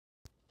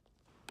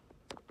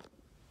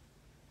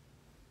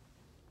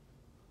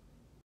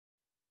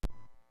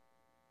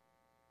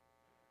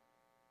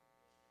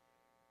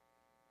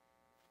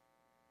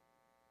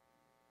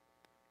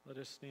Let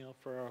us kneel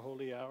for our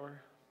holy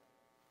hour.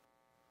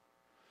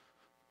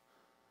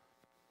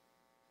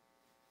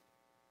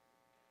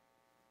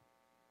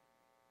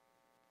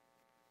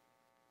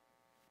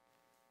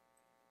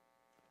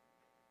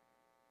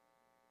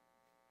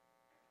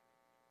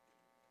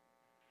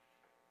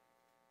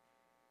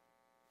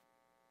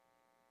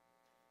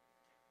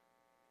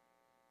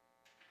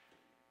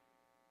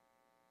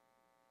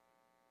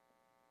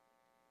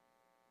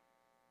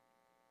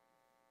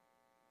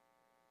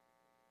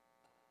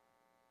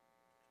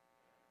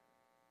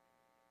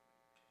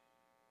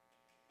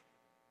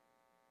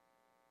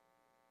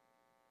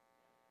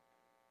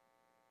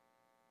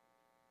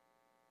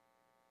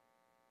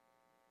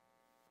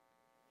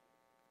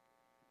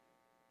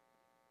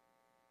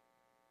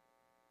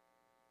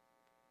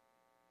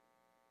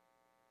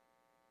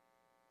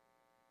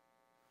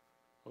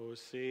 O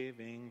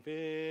saving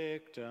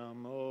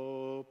victim,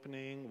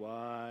 opening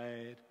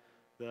wide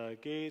the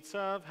gates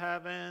of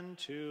heaven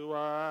to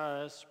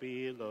us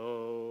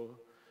below.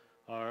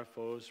 Our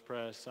foes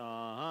press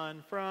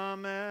on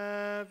from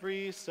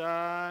every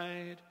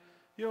side.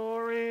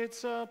 Your aid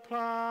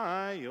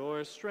supply,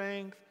 your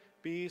strength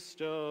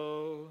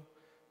bestow.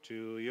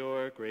 To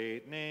your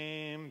great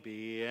name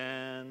be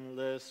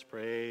endless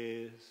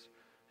praise.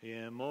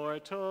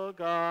 Immortal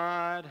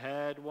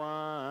Godhead,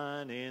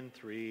 one in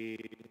three.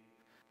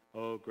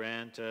 O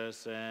grant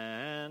us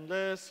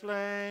endless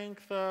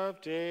length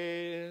of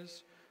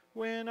days,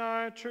 when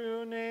our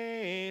true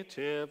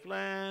native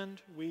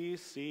land we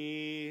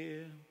see.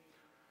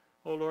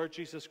 O Lord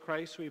Jesus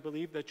Christ, we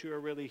believe that you are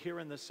really here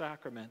in the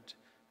sacrament.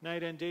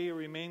 Night and day you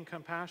remain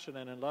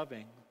compassionate and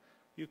loving.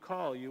 You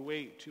call, you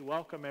wait, you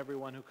welcome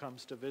everyone who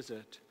comes to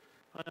visit.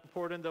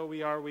 Unimportant though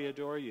we are, we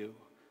adore you.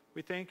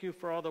 We thank you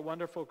for all the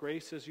wonderful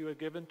graces you have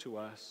given to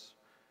us.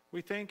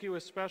 We thank you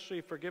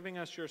especially for giving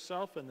us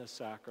yourself in this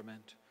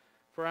sacrament,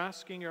 for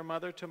asking your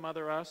mother to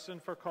mother us,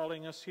 and for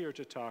calling us here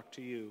to talk to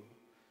you.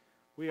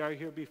 We are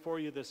here before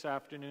you this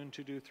afternoon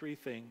to do three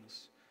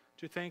things: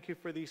 to thank you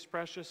for these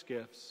precious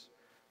gifts,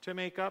 to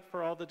make up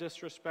for all the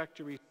disrespect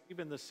you receive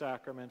in the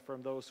sacrament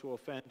from those who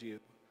offend you,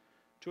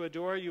 to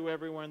adore you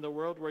everywhere in the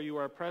world where you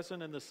are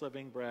present in this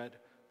living bread,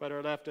 but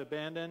are left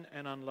abandoned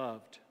and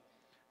unloved.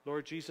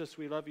 Lord Jesus,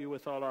 we love you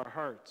with all our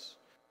hearts.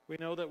 We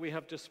know that we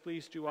have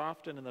displeased you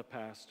often in the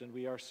past, and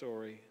we are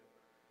sorry.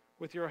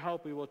 With your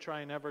help, we will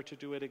try never to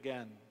do it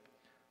again.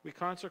 We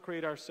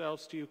consecrate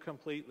ourselves to you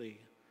completely.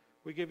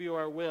 We give you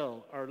our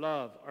will, our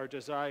love, our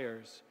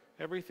desires,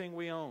 everything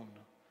we own.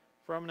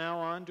 From now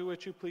on, do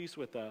what you please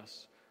with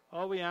us.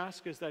 All we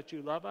ask is that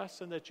you love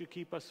us and that you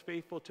keep us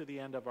faithful to the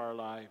end of our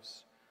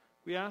lives.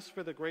 We ask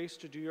for the grace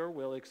to do your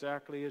will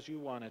exactly as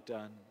you want it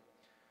done.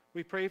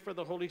 We pray for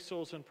the holy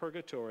souls in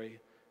purgatory,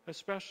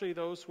 especially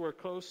those who are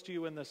close to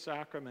you in the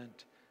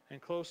sacrament and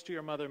close to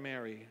your Mother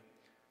Mary.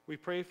 We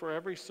pray for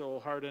every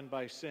soul hardened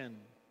by sin.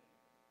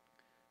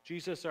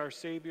 Jesus, our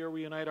Savior,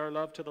 we unite our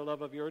love to the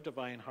love of your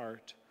divine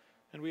heart,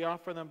 and we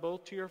offer them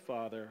both to your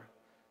Father.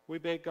 We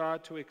beg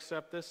God to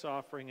accept this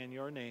offering in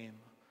your name.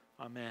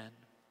 Amen.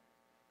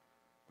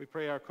 We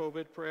pray our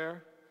COVID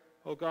prayer.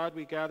 O God,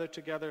 we gather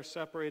together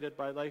separated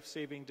by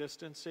life-saving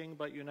distancing,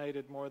 but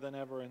united more than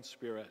ever in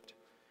spirit.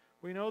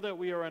 We know that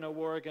we are in a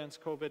war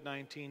against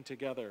COVID-19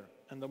 together,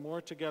 and the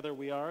more together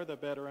we are, the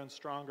better and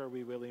stronger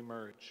we will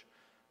emerge.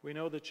 We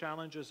know the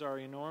challenges are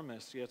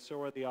enormous, yet so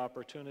are the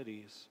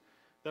opportunities.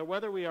 That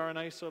whether we are in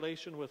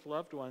isolation with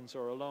loved ones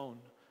or alone,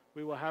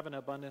 we will have an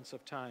abundance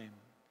of time.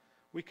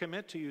 We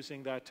commit to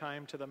using that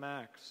time to the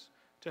max,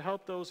 to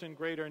help those in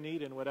greater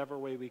need in whatever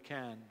way we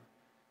can.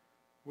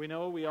 We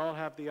know we all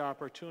have the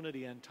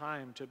opportunity and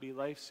time to be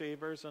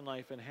lifesavers and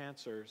life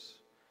enhancers.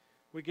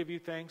 We give you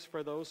thanks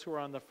for those who are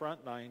on the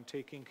front line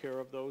taking care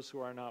of those who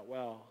are not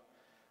well.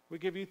 We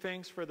give you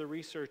thanks for the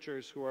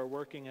researchers who are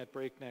working at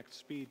breakneck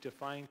speed to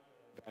find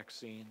a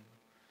vaccine.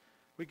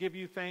 We give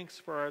you thanks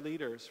for our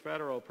leaders,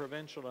 federal,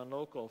 provincial, and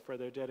local, for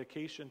their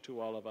dedication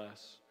to all of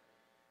us.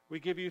 We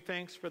give you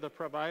thanks for the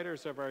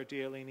providers of our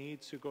daily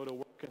needs who go to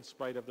work in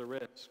spite of the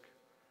risk.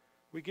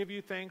 We give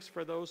you thanks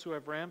for those who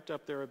have ramped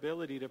up their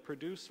ability to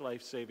produce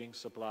life-saving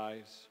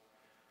supplies.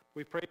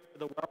 We pray for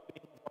the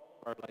well-being of all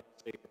of our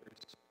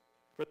lifesavers,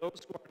 for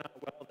those who are not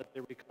well, that they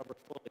recover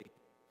fully,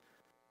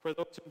 for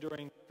those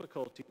enduring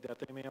difficulty, that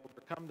they may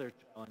overcome their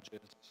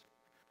challenges.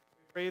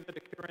 We pray that a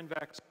cure and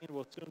vaccine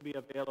will soon be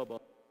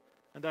available,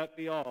 and that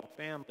we all,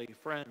 family,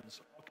 friends,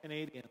 all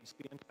Canadians,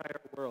 the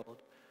entire world,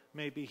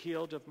 may be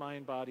healed of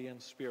mind, body,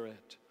 and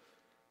spirit.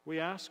 We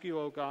ask you,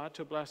 O God,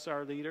 to bless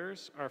our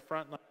leaders, our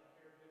frontline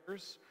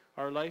caregivers,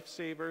 our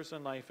lifesavers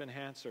and life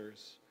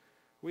enhancers.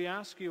 We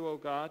ask you, O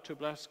God, to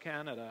bless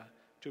Canada,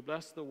 to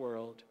bless the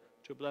world,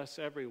 to bless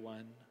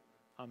everyone.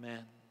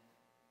 Amen.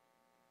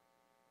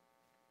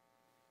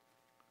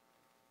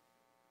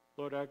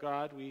 Lord our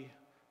God, we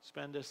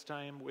spend this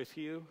time with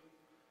you.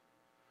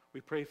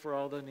 We pray for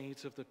all the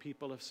needs of the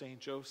people of St.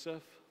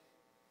 Joseph,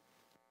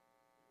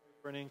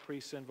 for an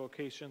increase in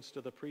vocations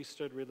to the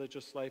priesthood,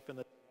 religious life, and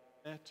the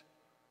diaconate,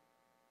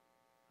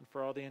 and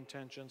for all the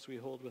intentions we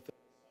hold within.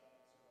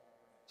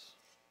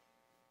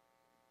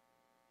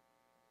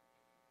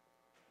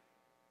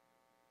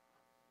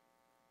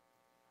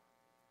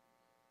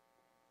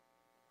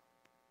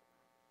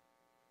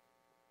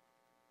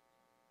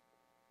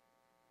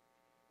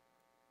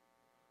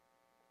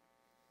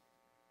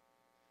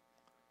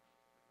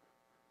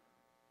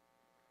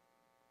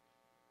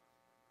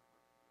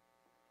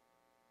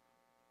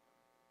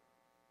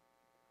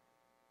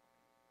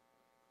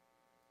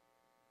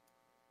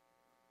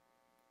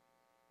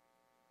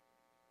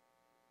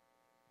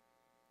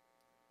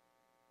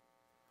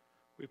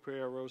 We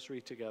pray our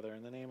rosary together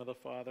in the name of the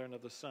Father, and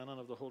of the Son, and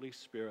of the Holy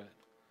Spirit.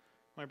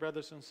 My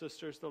brothers and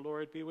sisters, the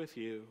Lord be with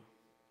you.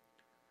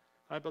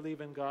 I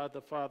believe in God,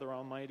 the Father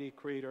Almighty,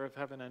 creator of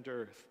heaven and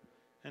earth,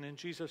 and in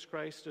Jesus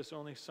Christ, his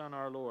only Son,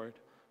 our Lord,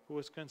 who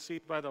was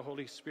conceived by the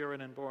Holy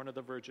Spirit and born of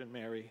the Virgin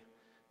Mary,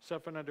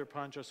 suffered under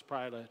Pontius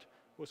Pilate,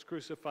 was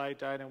crucified,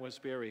 died, and was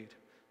buried.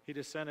 He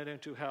descended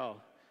into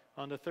hell.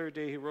 On the third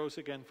day he rose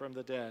again from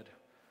the dead.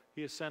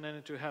 He ascended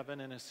into heaven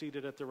and is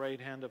seated at the right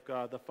hand of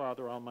God, the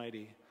Father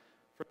Almighty.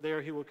 From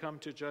there he will come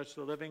to judge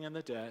the living and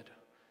the dead.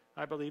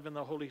 I believe in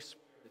the Holy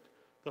Spirit,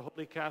 the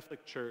Holy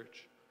Catholic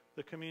Church,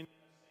 the communion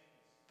of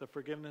saints, the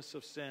forgiveness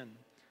of sin,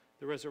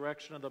 the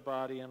resurrection of the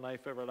body, and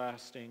life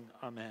everlasting.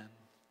 Amen.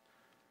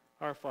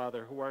 Our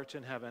Father, who art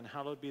in heaven,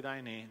 hallowed be thy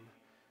name.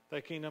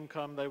 Thy kingdom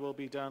come, thy will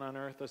be done on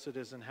earth as it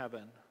is in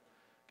heaven.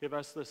 Give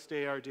us this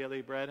day our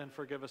daily bread, and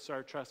forgive us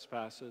our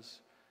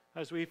trespasses,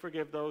 as we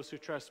forgive those who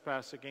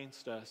trespass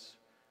against us.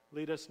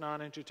 Lead us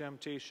not into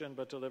temptation,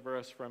 but deliver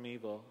us from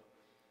evil.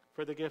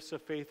 For the gifts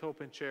of faith,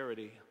 hope, and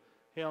charity.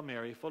 Hail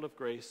Mary, full of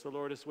grace, the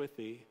Lord is with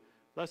thee.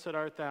 Blessed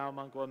art thou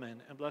among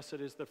women, and blessed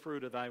is the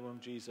fruit of thy womb,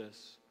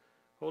 Jesus.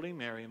 Holy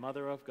Mary,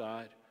 Mother of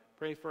God,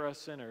 pray for us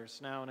sinners,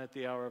 now and at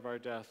the hour of our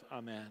death.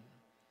 Amen.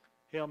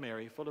 Hail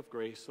Mary, full of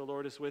grace, the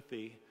Lord is with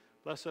thee.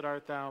 Blessed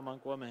art thou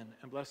among women,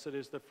 and blessed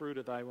is the fruit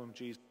of thy womb,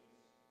 Jesus.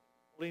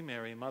 Holy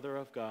Mary, Mother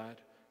of God,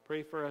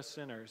 pray for us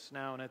sinners,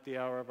 now and at the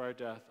hour of our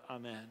death.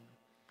 Amen.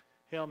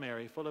 Hail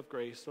Mary, full of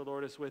grace, the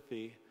Lord is with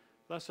thee.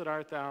 Blessed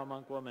art thou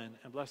among women,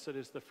 and blessed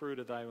is the fruit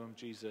of thy womb,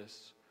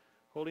 Jesus.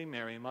 Holy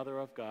Mary, Mother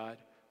of God,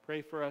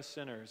 pray for us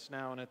sinners,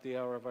 now and at the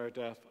hour of our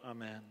death.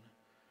 Amen.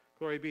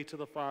 Glory be to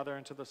the Father,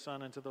 and to the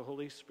Son, and to the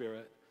Holy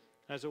Spirit,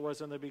 as it was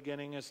in the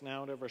beginning, is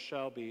now, and ever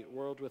shall be,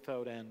 world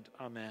without end.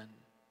 Amen.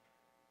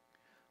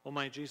 O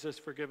my Jesus,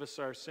 forgive us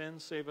our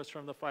sins, save us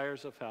from the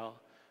fires of hell.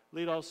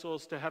 Lead all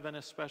souls to heaven,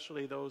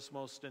 especially those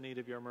most in need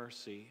of your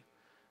mercy.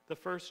 The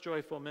first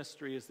joyful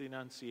mystery is the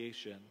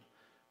Annunciation.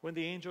 When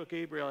the angel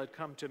Gabriel had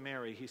come to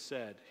Mary, he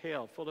said,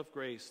 Hail, full of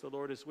grace, the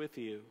Lord is with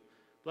you.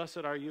 Blessed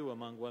are you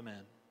among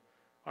women.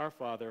 Our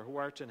Father, who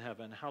art in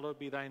heaven, hallowed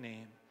be thy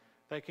name.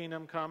 Thy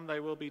kingdom come,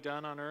 thy will be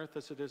done on earth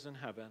as it is in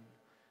heaven.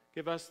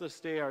 Give us this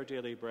day our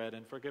daily bread,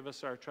 and forgive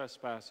us our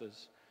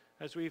trespasses,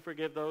 as we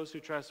forgive those who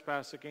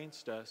trespass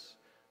against us.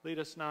 Lead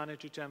us not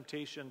into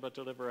temptation, but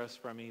deliver us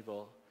from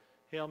evil.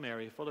 Hail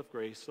Mary, full of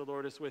grace, the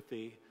Lord is with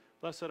thee.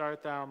 Blessed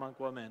art thou among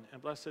women,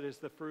 and blessed is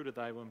the fruit of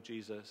thy womb,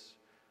 Jesus.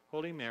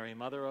 Holy Mary,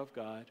 Mother of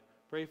God,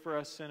 pray for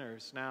us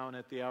sinners, now and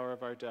at the hour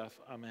of our death.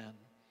 Amen.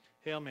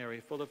 Hail Mary,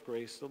 full of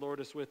grace, the Lord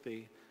is with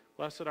thee.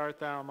 Blessed art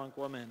thou among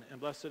women,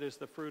 and blessed is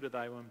the fruit of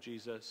thy womb,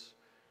 Jesus.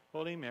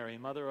 Holy Mary,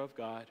 Mother of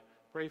God,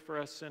 pray for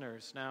us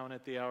sinners, now and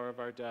at the hour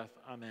of our death.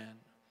 Amen.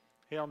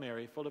 Hail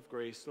Mary, full of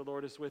grace, the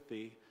Lord is with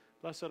thee.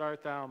 Blessed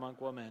art thou among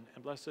women,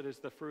 and blessed is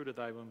the fruit of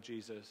thy womb,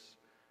 Jesus.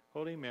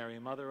 Holy Mary,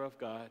 Mother of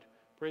God,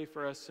 pray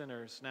for us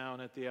sinners, now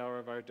and at the hour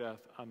of our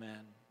death.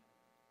 Amen.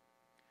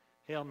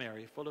 Hail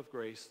Mary, full of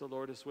grace, the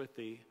Lord is with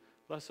thee.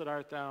 Blessed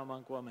art thou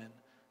among women,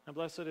 and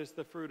blessed is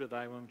the fruit of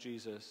thy womb,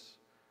 Jesus.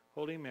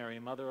 Holy Mary,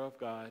 Mother of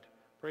God,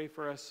 pray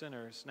for us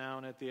sinners, now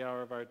and at the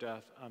hour of our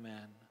death.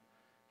 Amen.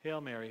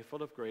 Hail Mary,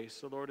 full of grace,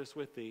 the Lord is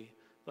with thee.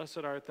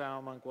 Blessed art thou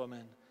among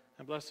women,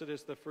 and blessed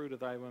is the fruit of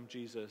thy womb,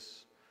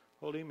 Jesus.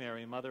 Holy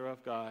Mary, Mother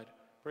of God,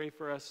 pray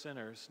for us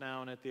sinners,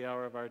 now and at the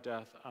hour of our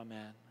death.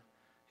 Amen.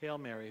 Hail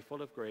Mary,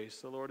 full of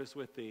grace, the Lord is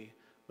with thee.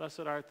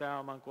 Blessed art thou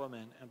among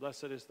women, and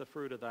blessed is the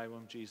fruit of thy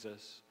womb,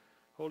 Jesus.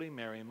 Holy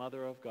Mary,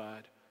 Mother of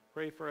God,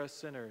 pray for us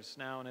sinners,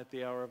 now and at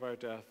the hour of our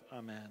death.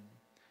 Amen.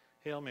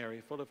 Hail Mary,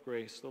 full of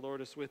grace, the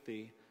Lord is with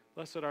thee.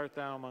 Blessed art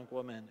thou among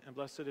women, and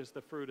blessed is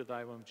the fruit of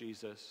thy womb,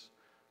 Jesus.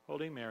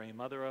 Holy Mary,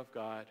 Mother of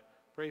God,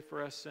 pray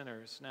for us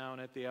sinners, now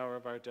and at the hour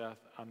of our death.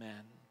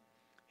 Amen.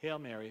 Hail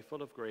Mary,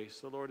 full of grace,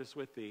 the Lord is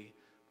with thee.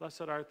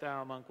 Blessed art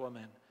thou among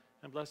women,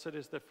 and blessed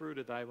is the fruit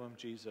of thy womb,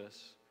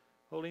 Jesus.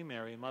 Holy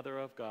Mary, Mother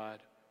of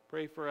God,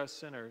 pray for us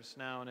sinners,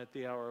 now and at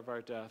the hour of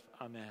our death.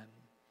 Amen.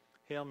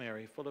 Hail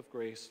Mary, full of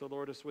grace, the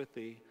Lord is with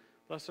thee.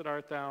 Blessed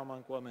art thou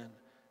among women,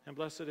 and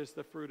blessed is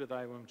the fruit of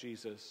thy womb,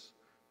 Jesus.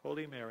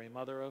 Holy Mary,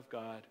 Mother of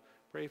God,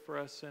 pray for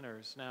us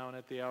sinners, now and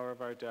at the hour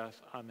of our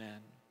death. Amen.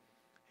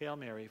 Hail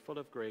Mary, full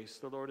of grace,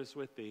 the Lord is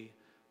with thee.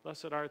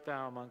 Blessed art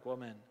thou among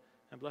women,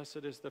 and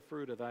blessed is the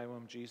fruit of thy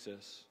womb,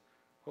 Jesus.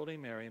 Holy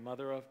Mary,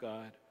 Mother of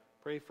God,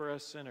 pray for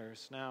us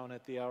sinners, now and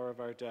at the hour of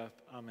our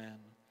death. Amen.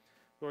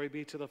 Glory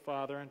be to the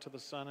Father, and to the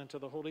Son, and to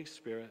the Holy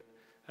Spirit,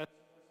 as it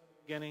was in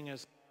the beginning,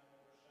 is now, and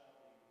ever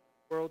shall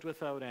be, world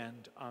without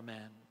end.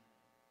 Amen.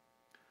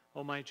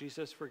 O my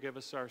Jesus, forgive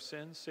us our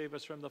sins, save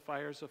us from the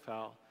fires of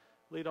hell.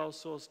 Lead all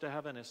souls to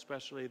heaven,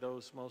 especially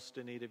those most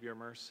in need of your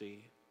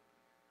mercy.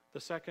 The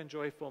second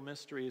joyful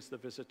mystery is the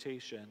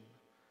Visitation.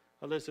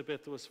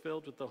 Elizabeth was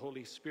filled with the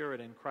Holy Spirit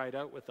and cried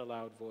out with a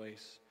loud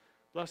voice,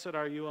 Blessed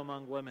are you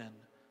among women,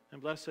 and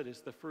blessed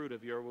is the fruit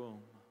of your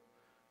womb.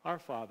 Our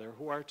Father,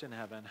 who art in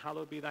heaven,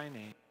 hallowed be thy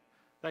name.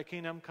 Thy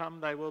kingdom come,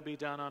 thy will be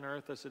done on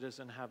earth as it is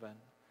in heaven.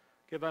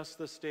 Give us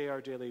this day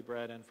our daily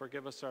bread, and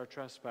forgive us our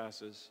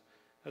trespasses,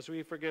 as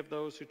we forgive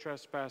those who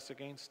trespass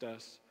against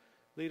us.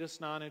 Lead us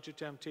not into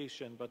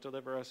temptation, but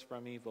deliver us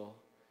from evil.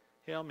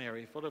 Hail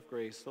Mary, full of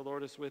grace, the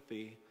Lord is with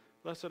thee.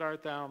 Blessed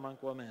art thou among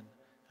women,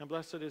 and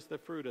blessed is the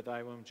fruit of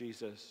thy womb,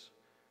 Jesus.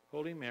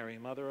 Holy Mary,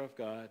 Mother of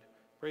God,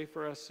 pray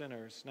for us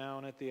sinners, now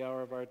and at the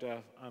hour of our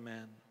death.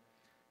 Amen.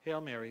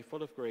 Hail Mary,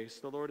 full of grace,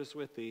 the Lord is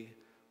with thee.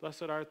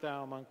 Blessed art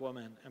thou among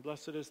women, and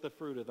blessed is the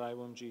fruit of thy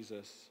womb,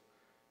 Jesus.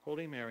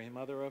 Holy Mary,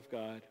 Mother of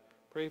God,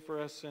 pray for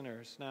us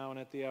sinners, now and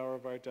at the hour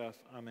of our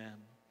death. Amen.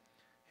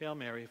 Hail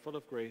Mary, full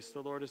of grace,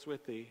 the Lord is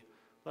with thee.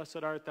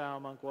 Blessed art thou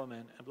among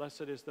women, and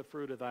blessed is the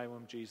fruit of thy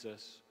womb,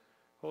 Jesus.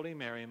 Holy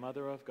Mary,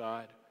 Mother of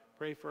God,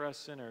 pray for us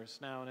sinners,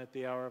 now and at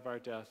the hour of our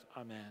death.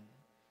 Amen.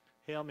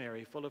 Hail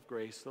Mary, full of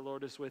grace, the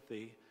Lord is with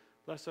thee.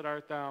 Blessed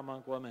art thou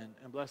among women,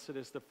 and blessed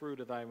is the fruit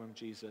of thy womb,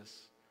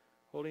 Jesus.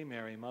 Holy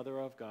Mary, Mother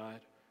of God,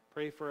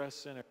 pray for us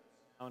sinners,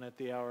 now and at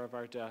the hour of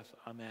our death.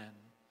 Amen.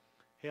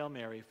 Hail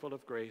Mary, full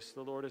of grace,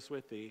 the Lord is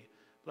with thee.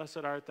 Blessed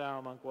art thou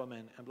among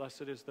women, and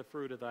blessed is the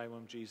fruit of thy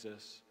womb,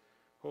 Jesus.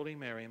 Holy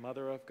Mary,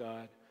 Mother of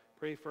God,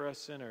 pray for us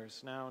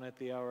sinners, now and at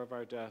the hour of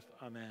our death.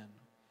 Amen.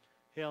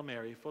 Hail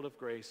Mary, full of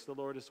grace, the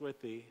Lord is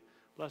with thee.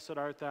 Blessed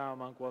art thou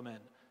among women,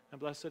 and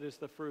blessed is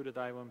the fruit of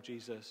thy womb,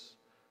 Jesus.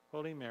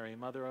 Holy Mary,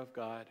 Mother of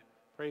God,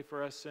 pray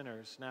for us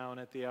sinners, now and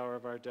at the hour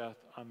of our death.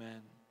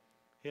 Amen.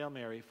 Hail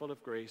Mary, full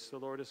of grace, the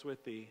Lord is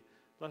with thee.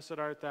 Blessed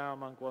art thou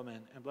among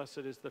women, and blessed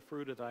is the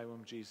fruit of thy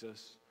womb,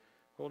 Jesus.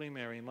 Holy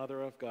Mary,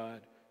 Mother of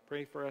God,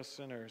 pray for us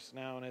sinners,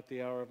 now and at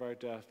the hour of our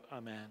death.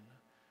 Amen.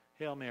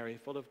 Hail Mary,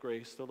 full of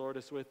grace, the Lord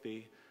is with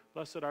thee.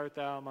 Blessed art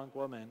thou among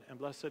women, and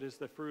blessed is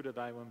the fruit of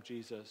thy womb,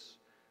 Jesus.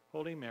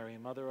 Holy Mary,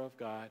 Mother of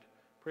God,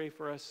 pray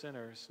for us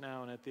sinners,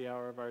 now and at the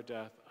hour of our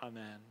death.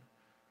 Amen.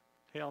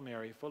 Hail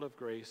Mary, full of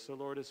grace, the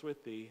Lord is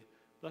with thee.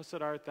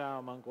 Blessed art thou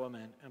among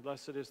women, and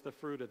blessed is the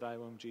fruit of thy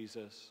womb,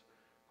 Jesus.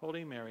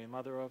 Holy Mary,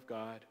 Mother of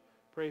God,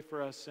 pray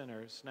for us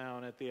sinners, now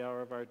and at the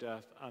hour of our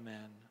death.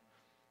 Amen.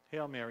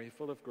 Hail Mary,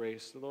 full of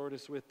grace, the Lord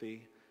is with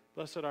thee.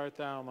 Blessed art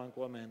thou among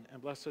women,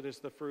 and blessed is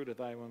the fruit of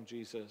thy womb,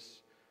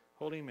 Jesus.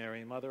 Holy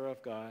Mary, Mother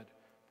of God,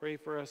 pray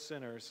for us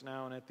sinners,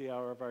 now and at the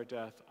hour of our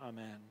death.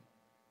 Amen.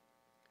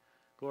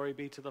 Glory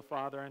be to the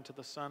Father, and to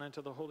the Son, and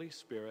to the Holy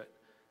Spirit,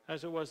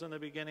 as it was in the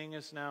beginning,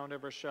 is now, and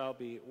ever shall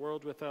be,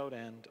 world without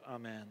end.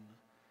 Amen.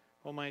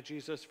 O my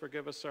Jesus,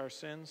 forgive us our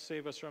sins,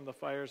 save us from the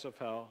fires of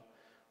hell.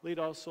 Lead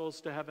all souls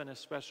to heaven,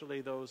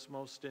 especially those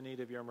most in need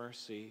of your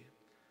mercy.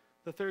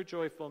 The third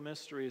joyful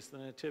mystery is the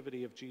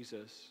Nativity of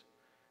Jesus.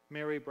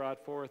 Mary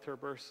brought forth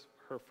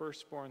her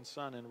firstborn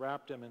son and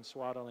wrapped him in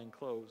swaddling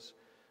clothes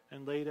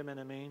and laid him in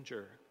a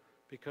manger,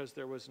 because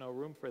there was no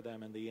room for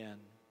them in the inn.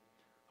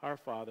 Our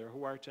Father,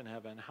 who art in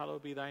heaven,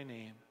 hallowed be thy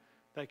name.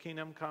 Thy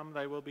kingdom come,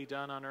 thy will be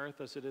done on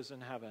earth as it is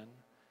in heaven.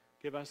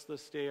 Give us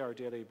this day our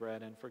daily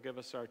bread, and forgive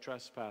us our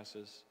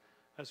trespasses,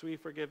 as we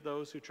forgive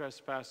those who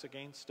trespass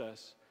against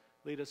us.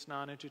 Lead us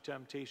not into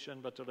temptation,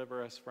 but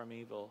deliver us from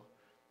evil.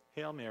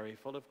 Hail Mary,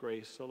 full of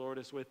grace, the Lord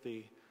is with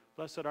thee.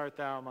 Blessed art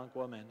thou among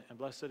women, and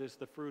blessed is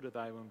the fruit of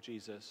thy womb,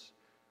 Jesus.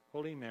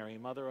 Holy Mary,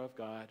 Mother of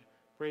God,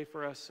 pray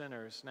for us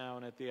sinners, now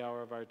and at the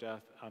hour of our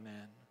death.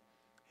 Amen.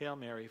 Hail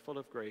Mary, full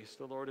of grace,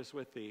 the Lord is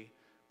with thee.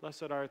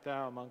 Blessed art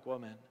thou among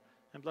women,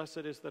 and blessed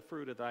is the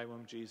fruit of thy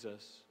womb,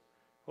 Jesus.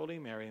 Holy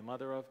Mary,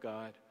 Mother of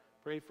God,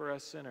 pray for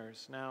us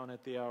sinners, now and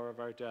at the hour of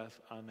our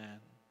death. Amen.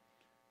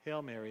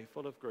 Hail Mary,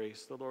 full of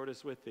grace, the Lord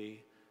is with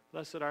thee.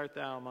 Blessed art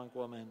thou among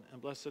women,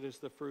 and blessed is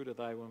the fruit of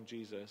thy womb,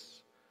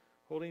 Jesus.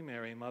 Holy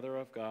Mary, Mother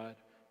of God,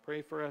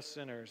 pray for us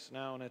sinners,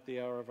 now and at the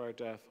hour of our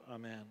death.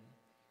 Amen.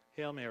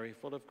 Hail Mary,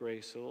 full of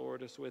grace, the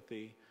Lord is with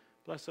thee.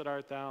 Blessed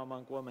art thou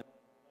among women.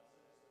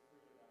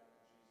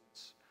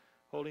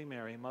 Holy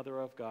Mary, Mother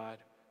of God,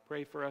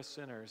 pray for us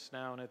sinners,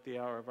 now and at the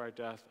hour of our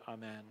death.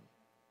 Amen.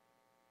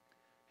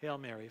 Hail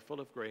Mary, full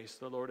of grace,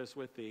 the Lord is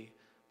with thee.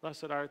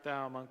 Blessed art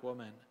thou among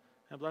women,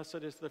 and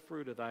blessed is the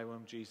fruit of thy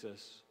womb,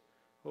 Jesus.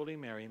 Holy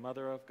Mary,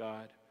 Mother of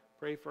God,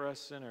 pray for us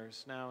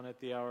sinners, now and at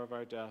the hour of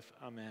our death.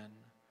 Amen.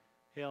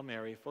 Hail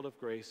Mary, full of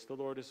grace, the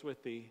Lord is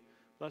with thee.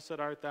 Blessed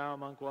art thou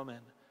among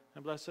women,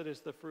 and blessed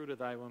is the fruit of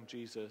thy womb,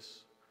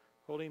 Jesus.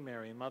 Holy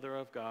Mary, Mother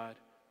of God,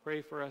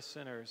 pray for us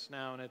sinners,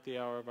 now and at the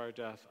hour of our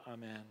death.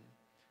 Amen.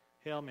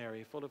 Hail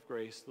Mary, full of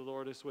grace, the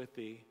Lord is with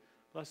thee.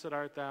 Blessed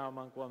art thou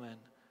among women,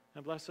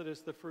 and blessed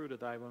is the fruit of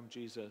thy womb,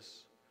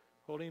 Jesus.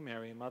 Holy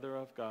Mary, Mother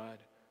of God,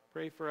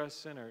 pray for us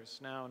sinners,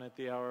 now and at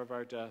the hour of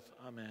our death.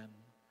 Amen.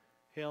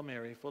 Hail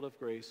Mary, full of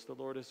grace, the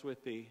Lord is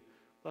with thee.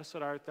 Blessed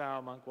art thou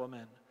among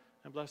women,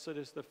 and blessed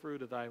is the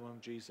fruit of thy womb,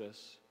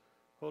 Jesus.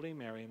 Holy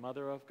Mary,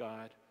 Mother of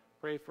God,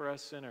 pray for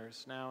us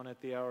sinners, now and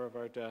at the hour of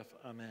our death.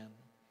 Amen.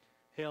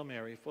 Hail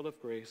Mary, full of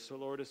grace, the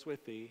Lord is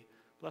with thee.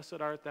 Blessed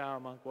art thou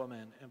among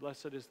women, and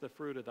blessed is the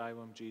fruit of thy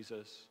womb,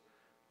 Jesus.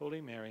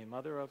 Holy Mary,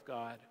 Mother of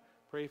God,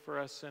 pray for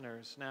us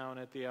sinners, now and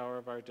at the hour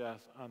of our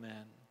death.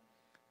 Amen.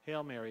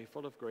 Hail Mary,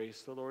 full of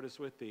grace, the Lord is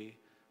with thee.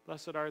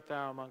 Blessed art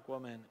thou among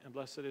women, and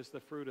blessed is the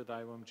fruit of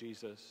thy womb,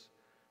 Jesus.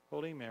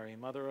 Holy Mary,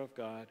 Mother of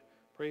God,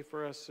 pray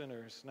for us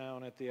sinners, now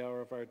and at the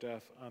hour of our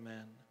death.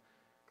 Amen.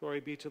 Glory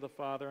be to the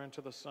Father, and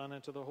to the Son,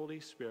 and to the Holy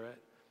Spirit,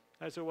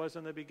 as it was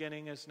in the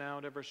beginning, is now,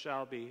 and ever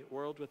shall be,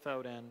 world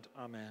without end.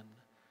 Amen.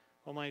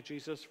 O my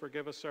Jesus,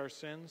 forgive us our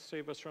sins,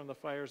 save us from the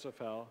fires of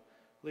hell,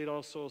 lead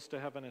all souls to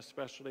heaven,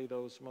 especially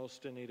those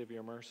most in need of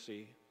your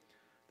mercy.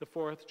 The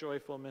fourth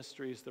joyful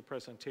mystery is the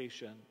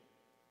presentation.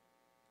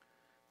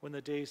 When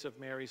the days of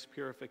Mary's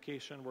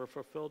purification were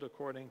fulfilled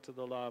according to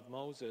the law of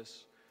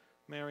Moses,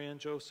 Mary and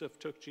Joseph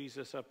took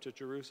Jesus up to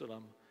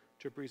Jerusalem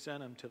to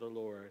present him to the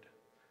Lord.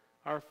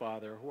 Our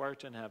Father, who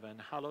art in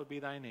heaven, hallowed be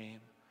thy name.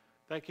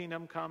 Thy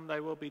kingdom come, thy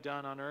will be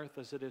done on earth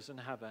as it is in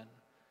heaven.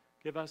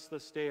 Give us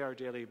this day our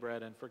daily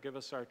bread, and forgive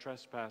us our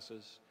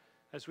trespasses,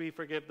 as we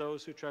forgive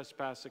those who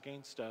trespass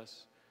against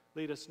us.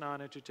 Lead us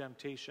not into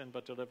temptation,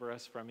 but deliver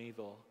us from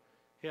evil.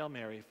 Hail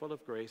Mary, full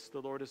of grace,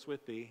 the Lord is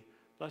with thee.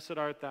 Blessed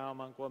art thou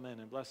among women,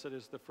 and blessed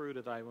is the fruit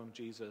of thy womb,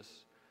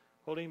 Jesus.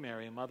 Holy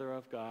Mary, Mother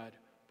of God,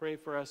 pray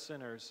for us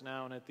sinners,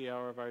 now and at the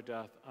hour of our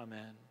death.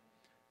 Amen.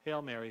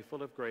 Hail Mary,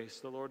 full of grace,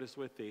 the Lord is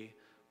with thee.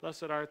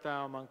 Blessed art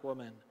thou among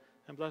women,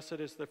 and blessed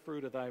is the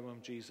fruit of thy womb,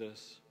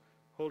 Jesus.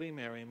 Holy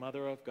Mary,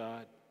 Mother of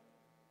God,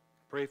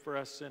 pray for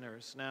us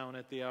sinners, now and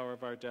at the hour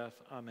of our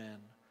death. Amen.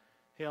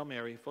 Hail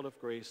Mary, full of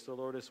grace, the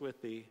Lord is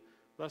with thee.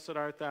 Blessed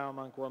art thou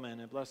among women,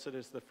 and blessed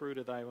is the fruit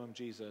of thy womb,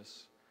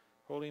 Jesus.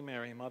 Holy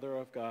Mary, Mother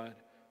of God,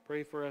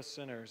 pray for us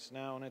sinners,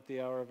 now and at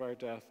the hour of our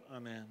death.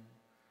 Amen.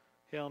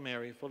 Hail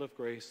Mary, full of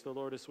grace, the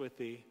Lord is with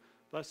thee.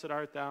 Blessed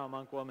art thou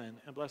among women,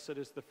 and blessed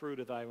is the fruit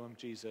of thy womb,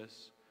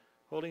 Jesus.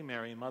 Holy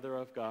Mary, Mother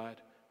of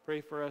God,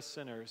 pray for us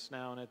sinners,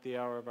 now and at the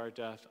hour of our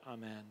death.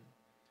 Amen.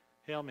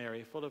 Hail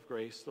Mary, full of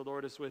grace, the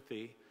Lord is with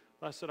thee.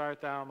 Blessed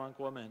art thou among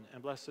women,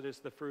 and blessed is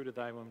the fruit of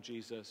thy womb,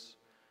 Jesus.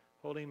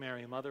 Holy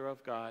Mary, Mother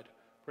of God,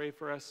 pray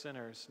for us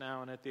sinners,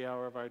 now and at the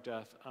hour of our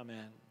death.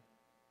 Amen.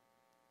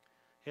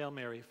 Hail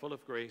Mary, full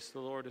of grace, the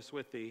Lord is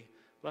with thee.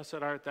 Blessed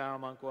art thou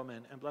among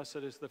women, and blessed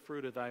is the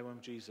fruit of thy womb,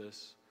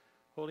 Jesus.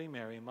 Holy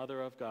Mary,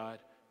 Mother of God,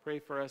 pray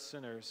for us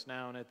sinners,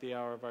 now and at the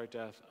hour of our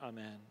death.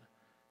 Amen.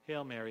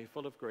 Hail Mary,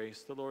 full of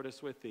grace, the Lord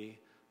is with thee.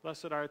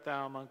 Blessed art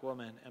thou among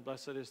women, and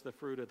blessed is the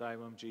fruit of thy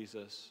womb,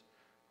 Jesus.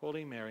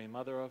 Holy Mary,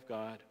 Mother of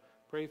God,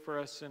 pray for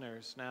us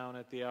sinners, now and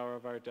at the hour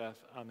of our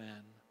death.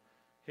 Amen.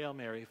 Hail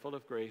Mary, full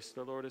of grace,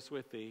 the Lord is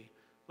with thee.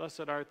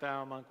 Blessed art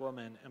thou among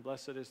women, and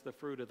blessed is the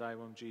fruit of thy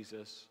womb,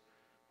 Jesus.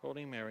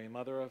 Holy Mary,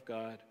 Mother of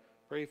God,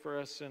 pray for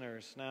us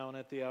sinners, now and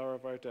at the hour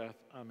of our death.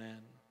 Amen.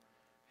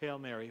 Hail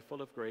Mary,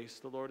 full of grace,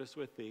 the Lord is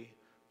with thee.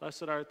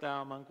 Blessed art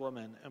thou among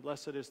women, and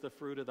blessed is the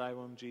fruit of thy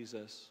womb,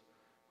 Jesus.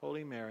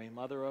 Holy Mary,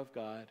 Mother of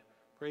God,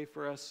 pray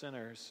for us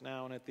sinners,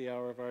 now and at the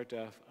hour of our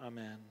death.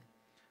 Amen.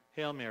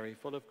 Hail Mary,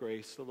 full of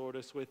grace, the Lord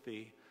is with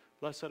thee.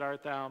 Blessed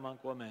art thou among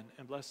women,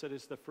 and blessed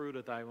is the fruit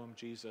of thy womb,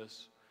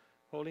 Jesus.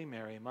 Holy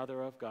Mary,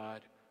 Mother of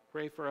God,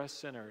 pray for us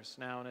sinners,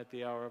 now and at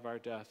the hour of our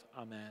death.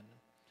 Amen.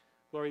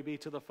 Glory be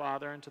to the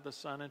Father, and to the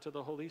Son, and to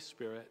the Holy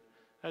Spirit,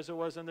 as it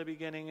was in the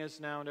beginning, is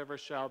now, and ever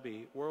shall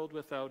be, world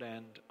without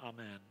end.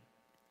 Amen.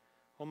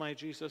 O my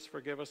Jesus,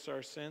 forgive us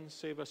our sins,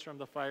 save us from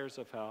the fires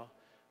of hell.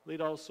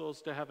 Lead all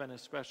souls to heaven,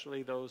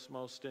 especially those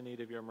most in need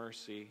of your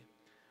mercy.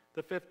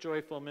 The fifth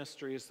joyful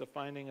mystery is the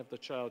finding of the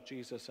child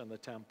Jesus in the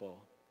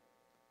temple.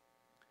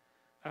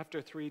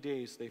 After 3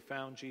 days, they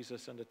found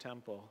Jesus in the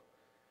temple,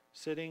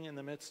 sitting in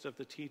the midst of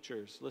the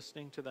teachers,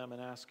 listening to them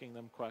and asking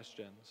them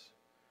questions.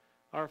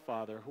 Our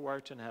Father, who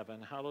art in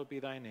heaven, hallowed be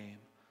thy name.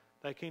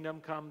 Thy kingdom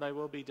come, thy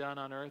will be done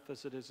on earth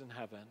as it is in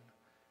heaven.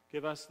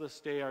 Give us this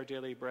day our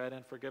daily bread,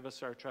 and forgive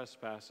us our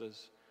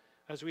trespasses,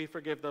 as we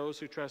forgive those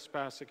who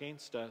trespass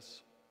against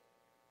us.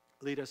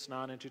 Lead us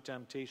not into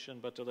temptation,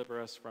 but deliver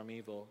us from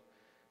evil.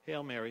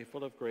 Hail Mary,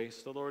 full of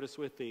grace, the Lord is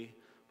with thee.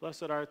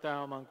 Blessed art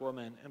thou among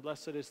women, and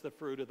blessed is the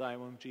fruit of thy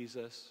womb,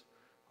 Jesus.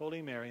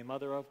 Holy Mary,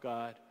 Mother of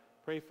God,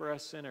 pray for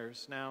us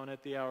sinners, now and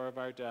at the hour of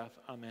our death.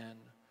 Amen.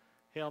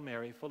 Hail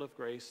Mary, full of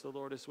grace, the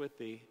Lord is with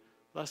thee.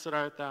 Blessed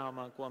art thou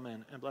among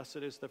women, and blessed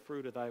is the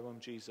fruit of thy womb,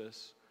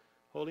 Jesus.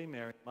 Holy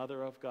Mary,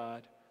 Mother of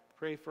God,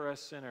 pray for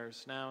us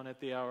sinners, now and at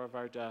the hour of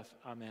our death.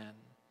 Amen.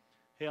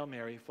 Hail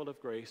Mary, full of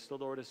grace, the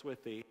Lord is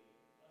with thee.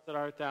 Blessed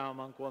art thou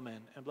among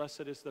women, and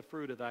blessed is the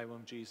fruit of thy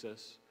womb,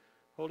 Jesus.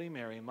 Holy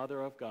Mary,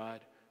 Mother of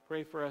God,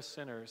 pray for us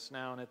sinners,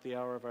 now and at the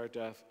hour of our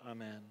death.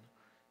 Amen.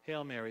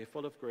 Hail Mary,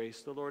 full of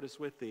grace, the Lord is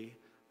with thee.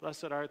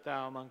 Blessed art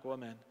thou among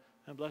women,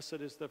 and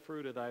blessed is the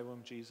fruit of thy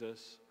womb,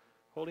 Jesus.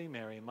 Holy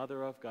Mary,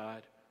 Mother of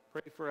God,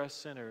 pray for us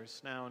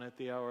sinners, now and at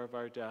the hour of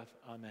our death.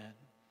 Amen.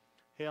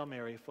 Hail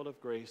Mary, full of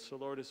grace, the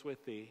Lord is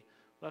with thee.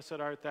 Blessed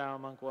art thou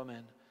among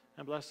women,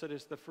 and blessed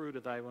is the fruit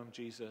of thy womb,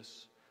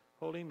 Jesus.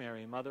 Holy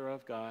Mary, Mother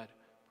of God,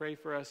 pray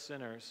for us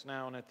sinners,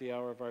 now and at the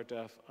hour of our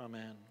death.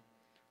 Amen.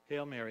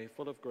 Hail Mary,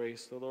 full of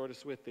grace, the Lord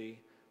is with thee.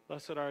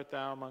 Blessed art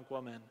thou among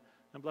women,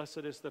 and blessed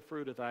is the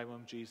fruit of thy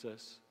womb,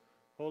 Jesus.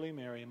 Holy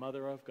Mary,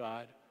 Mother of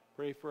God,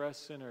 pray for us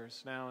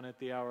sinners, now and at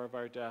the hour of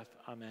our death.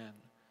 Amen.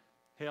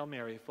 Hail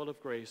Mary, full of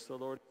grace, the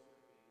Lord is with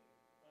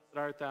thee. Blessed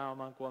art thou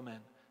among women,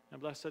 and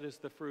blessed is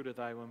the fruit of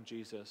thy womb,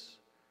 Jesus.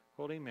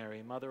 Holy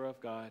Mary, Mother of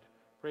God,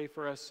 pray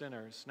for us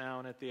sinners, now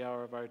and at the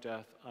hour of our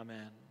death.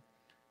 Amen.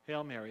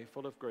 Hail Mary,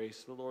 full of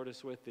grace, the Lord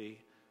is with thee.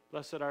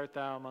 Blessed art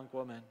thou among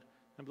women,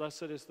 and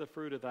blessed is the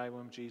fruit of thy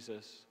womb,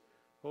 Jesus.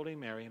 Holy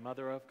Mary,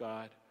 Mother of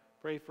God,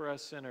 pray for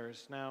us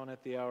sinners, now and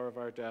at the hour of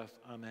our death.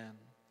 Amen.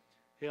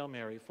 Hail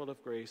Mary, full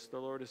of grace, the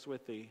Lord is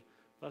with thee.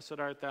 Blessed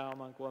art thou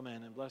among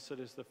women, and blessed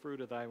is the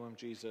fruit of thy womb,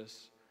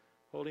 Jesus.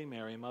 Holy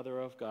Mary, Mother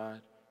of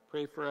God,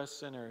 pray for us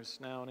sinners,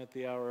 now and at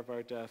the hour of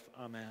our death.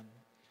 Amen.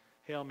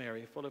 Hail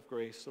Mary, full of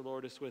grace, the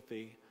Lord is with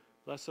thee.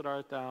 Blessed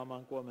art thou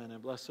among women,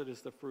 and blessed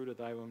is the fruit of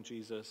thy womb,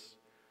 Jesus.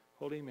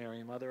 Holy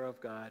Mary, Mother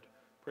of God,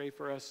 pray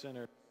for us sinners, now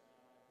and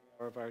at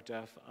the hour of our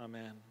death.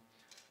 Amen.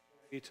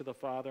 Glory be to the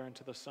Father, and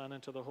to the Son,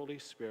 and to the Holy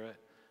Spirit,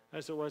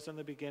 as it was in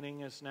the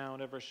beginning, is now,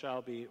 and ever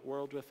shall be,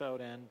 world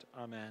without end.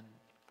 Amen.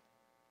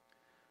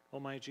 O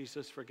my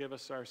Jesus, forgive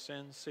us our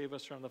sins, save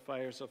us from the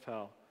fires of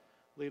hell.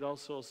 Lead all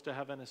souls to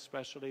heaven,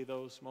 especially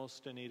those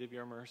most in need of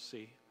your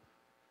mercy.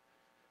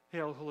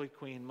 Hail, Holy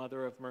Queen,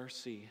 Mother of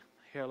Mercy.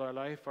 Hail our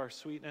life, our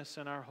sweetness,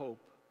 and our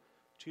hope.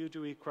 To you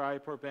do we cry,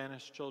 poor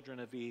banished children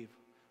of Eve.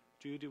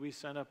 To you do we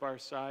send up our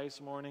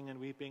sighs, mourning and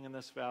weeping in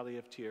this valley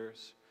of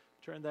tears.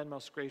 Turn then,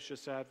 most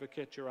gracious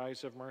Advocate, your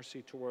eyes of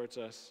mercy towards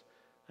us,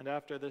 and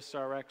after this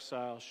our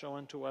exile, show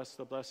unto us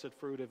the blessed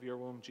fruit of your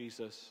womb,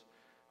 Jesus.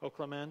 O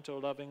clement, O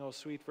loving, O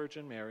sweet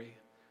Virgin Mary,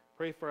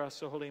 pray for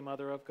us, O Holy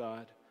Mother of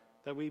God,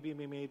 that we be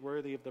made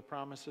worthy of the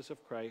promises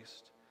of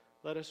Christ.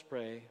 Let us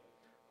pray.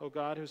 O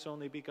God, whose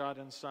only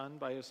begotten Son,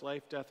 by his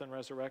life, death, and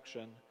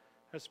resurrection,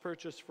 has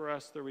purchased for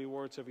us the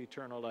rewards of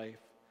eternal life,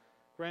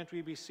 grant,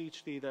 we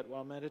beseech thee, that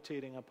while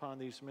meditating upon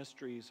these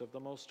mysteries of the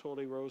most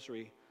holy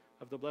rosary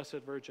of the Blessed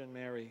Virgin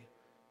Mary,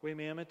 we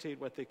may imitate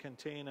what they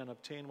contain and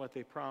obtain what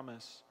they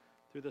promise,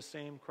 through the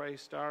same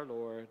Christ our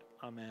Lord.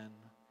 Amen.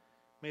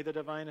 May the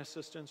divine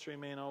assistance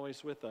remain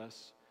always with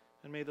us,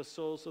 and may the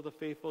souls of the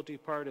faithful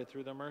departed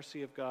through the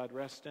mercy of God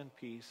rest in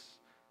peace.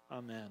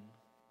 Amen.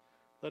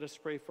 Let us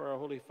pray for our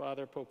Holy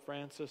Father, Pope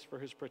Francis, for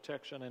his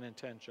protection and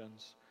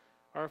intentions.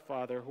 Our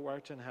Father, who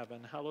art in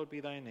heaven, hallowed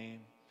be thy name.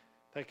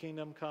 Thy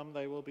kingdom come,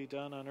 thy will be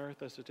done on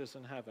earth as it is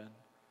in heaven.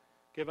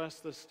 Give us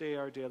this day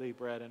our daily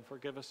bread, and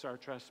forgive us our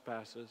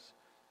trespasses,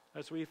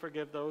 as we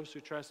forgive those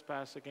who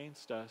trespass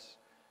against us.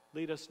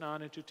 Lead us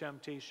not into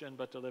temptation,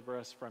 but deliver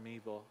us from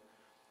evil.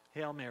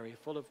 Hail Mary,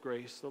 full of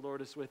grace, the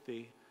Lord is with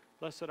thee.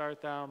 Blessed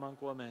art thou among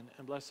women,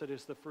 and blessed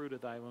is the fruit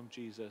of thy womb,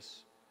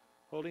 Jesus.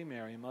 Holy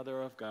Mary,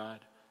 Mother of God,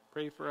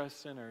 pray for us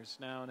sinners,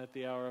 now and at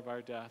the hour of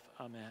our death.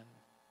 Amen.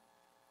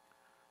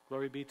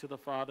 Glory be to the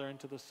Father, and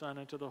to the Son,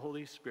 and to the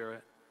Holy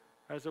Spirit,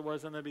 as it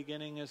was in the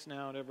beginning, is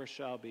now, and ever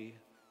shall be,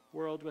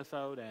 world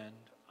without end.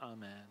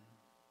 Amen.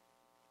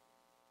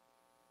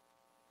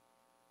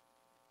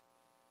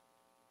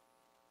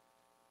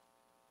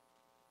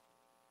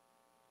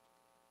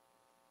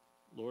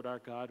 Lord our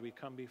God, we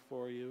come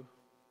before you.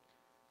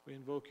 We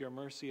invoke your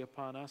mercy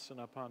upon us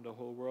and upon the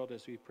whole world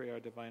as we pray our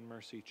Divine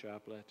Mercy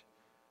Chaplet.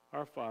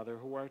 Our Father,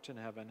 who art in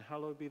heaven,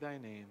 hallowed be thy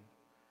name.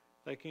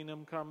 Thy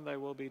kingdom come, thy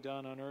will be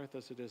done on earth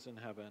as it is in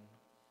heaven.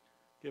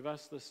 Give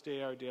us this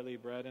day our daily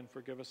bread, and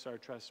forgive us our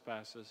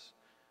trespasses,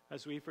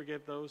 as we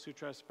forgive those who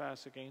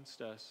trespass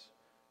against us.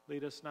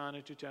 Lead us not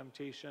into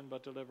temptation,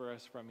 but deliver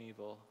us from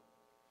evil.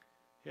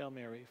 Hail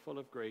Mary, full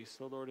of grace,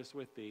 the Lord is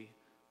with thee.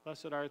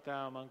 Blessed art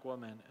thou among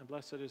women, and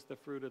blessed is the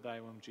fruit of thy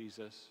womb,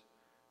 Jesus.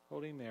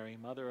 Holy Mary,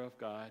 Mother of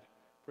God,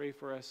 pray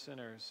for us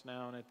sinners,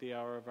 now and at the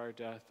hour of our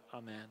death.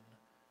 Amen.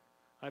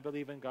 I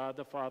believe in God,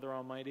 the Father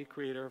Almighty,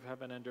 creator of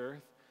heaven and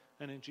earth,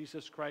 and in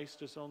Jesus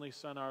Christ, his only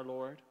Son, our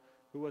Lord,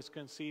 who was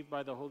conceived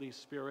by the Holy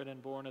Spirit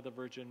and born of the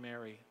Virgin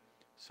Mary,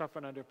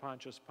 suffered under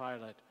Pontius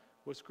Pilate,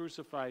 was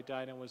crucified,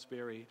 died, and was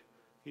buried.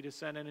 He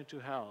descended into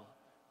hell.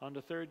 On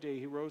the third day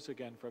he rose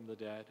again from the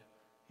dead.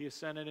 He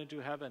ascended into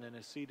heaven and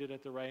is seated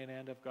at the right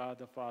hand of God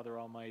the Father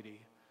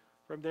Almighty.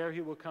 From there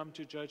he will come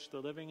to judge the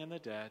living and the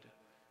dead.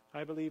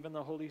 I believe in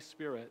the Holy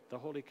Spirit, the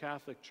Holy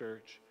Catholic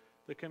Church,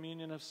 the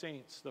communion of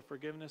saints, the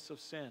forgiveness of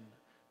sin,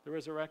 the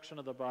resurrection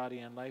of the body,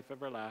 and life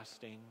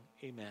everlasting.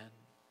 Amen.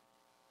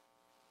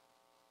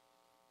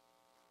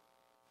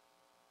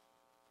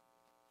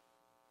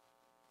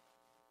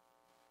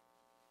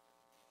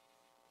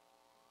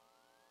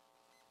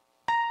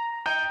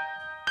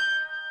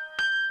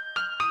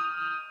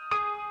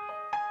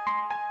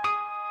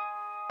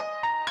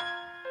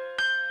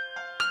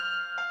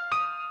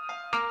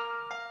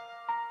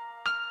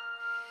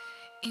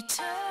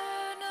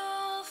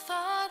 Eternal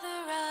Father,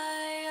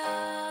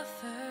 I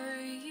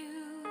offer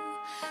you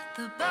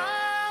the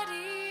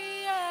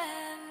body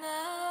and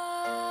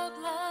the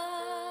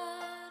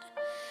blood,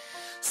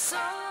 soul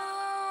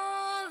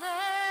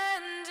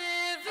and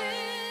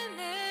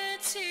divinity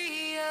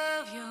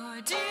of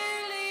your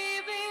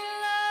dearly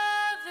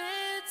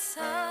beloved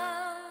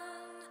Son,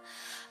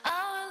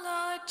 our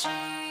Lord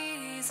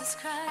Jesus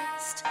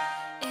Christ,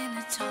 in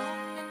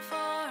atonement for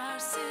our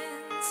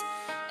sins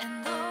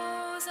and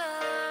those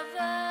of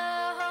the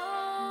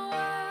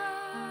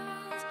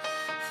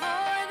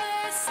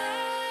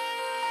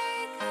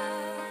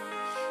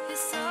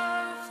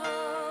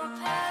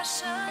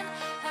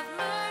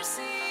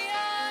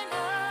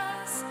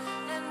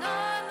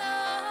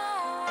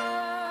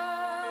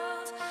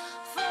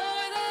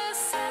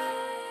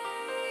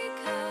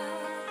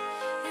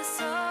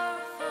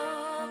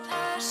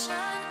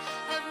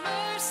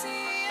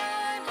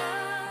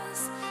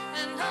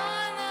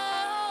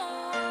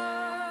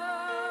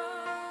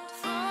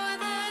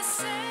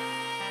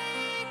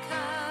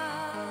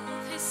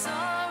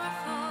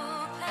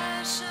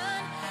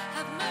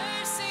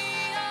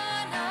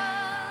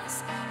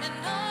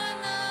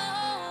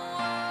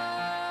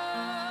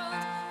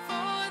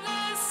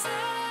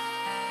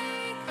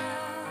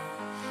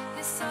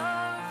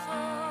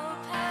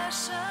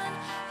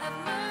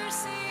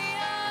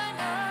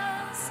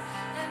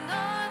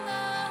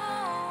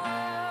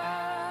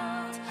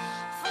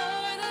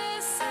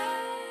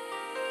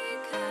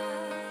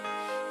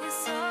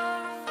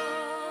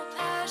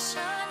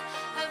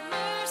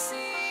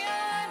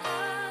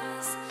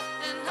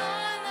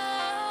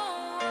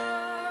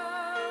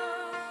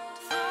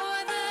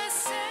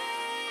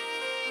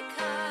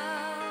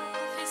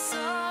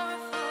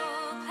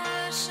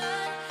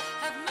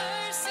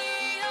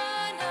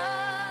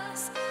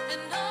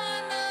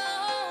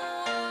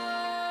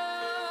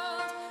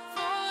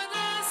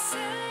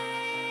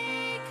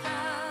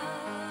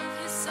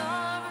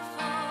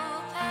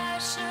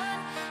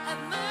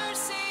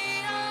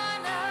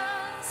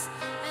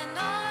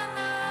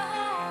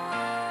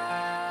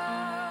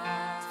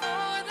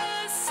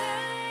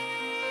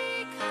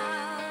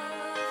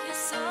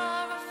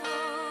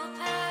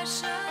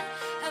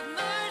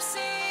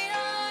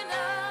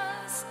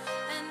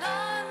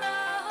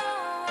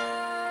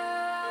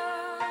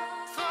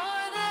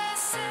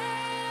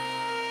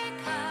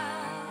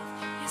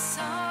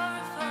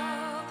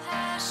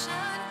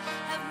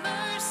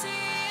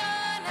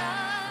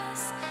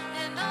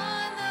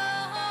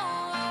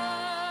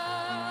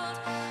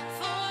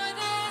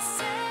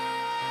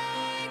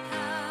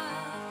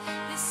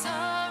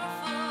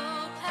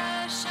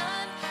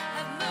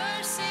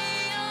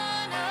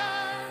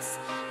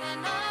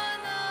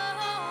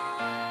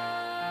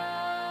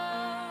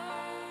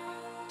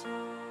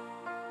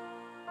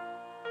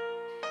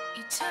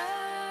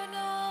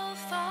Eternal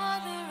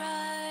Father,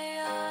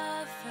 I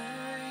offer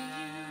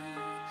you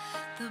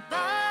the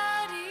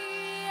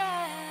body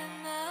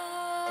and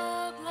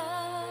the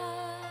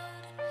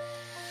blood,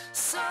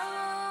 soul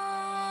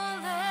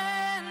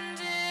and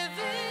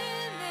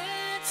divinity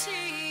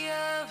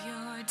of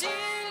your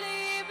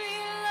dearly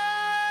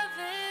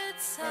beloved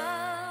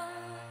Son,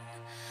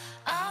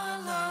 our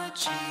Lord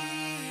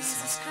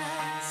Jesus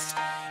Christ,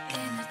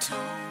 in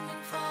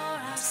atonement for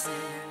our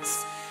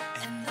sins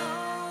and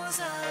those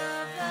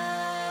of the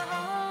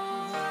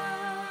whole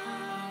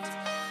world.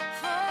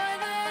 For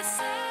the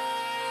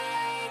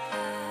sake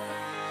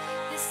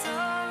of his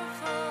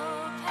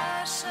sorrowful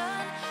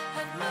passion,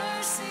 have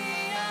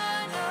mercy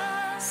on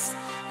us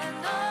and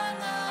on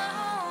the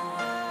whole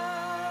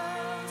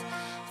world.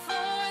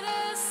 For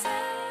the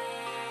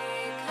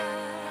sake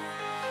of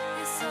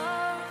his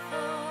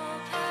sorrowful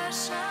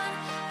passion,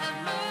 have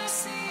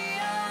mercy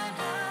on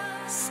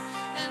us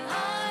and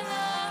on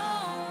the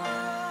whole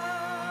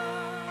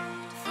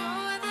world.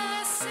 For the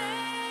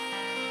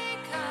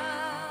sake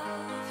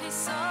of his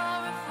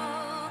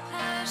sorrowful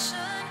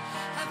passion,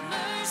 have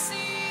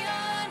mercy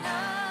on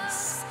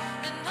us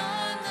and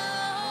on the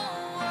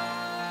whole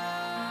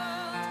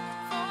world.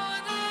 For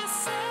the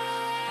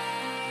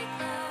sake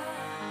of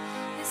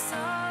his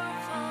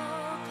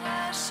sorrowful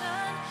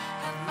passion,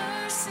 have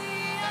mercy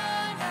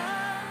on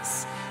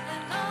us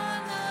and on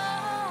the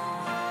whole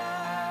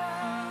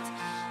world.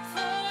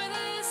 For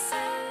the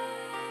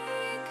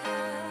sake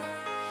of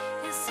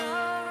his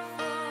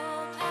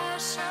sorrowful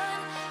passion,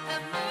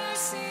 have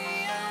mercy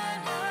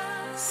on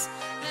us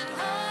and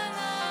on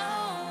the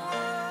whole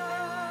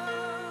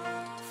world.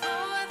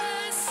 For the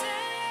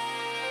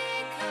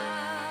sake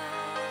of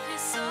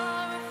his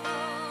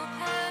sorrowful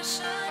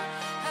passion,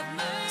 have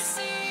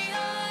mercy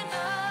on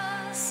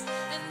us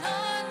and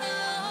on the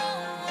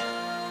whole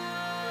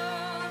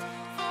world.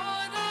 For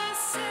the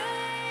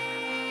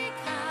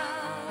sake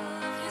of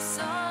his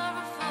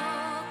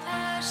sorrowful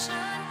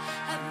passion,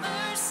 have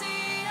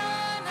mercy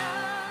on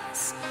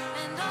us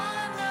and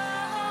on the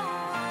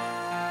whole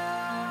world.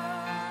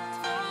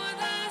 For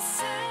the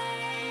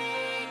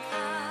sake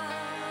of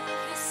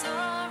his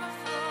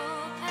sorrowful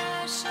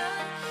passion,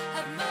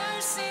 have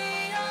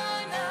mercy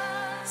on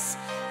us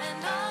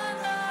and on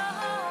the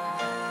whole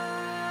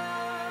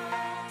world.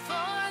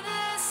 For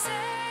the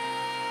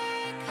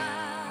sake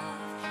of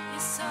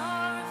his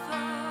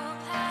sorrowful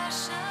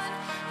passion,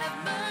 have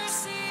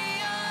mercy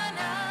on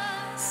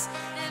us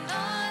and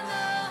on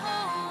the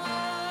whole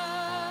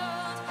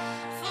world.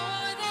 For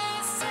the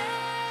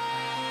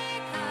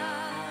sake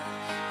of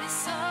his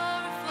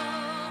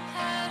sorrowful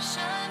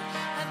passion,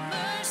 have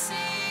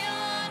mercy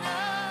on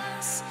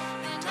us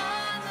and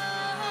on the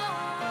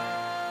whole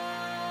world.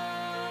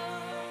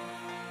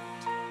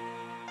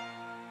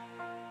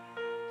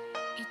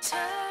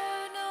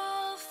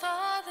 Eternal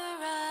Father,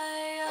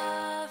 I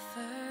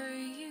offer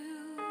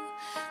you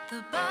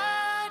the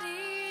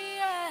body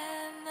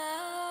and the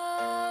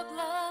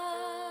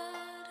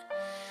blood,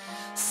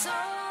 soul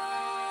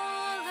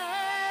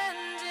and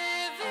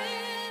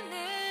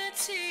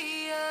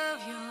divinity of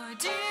your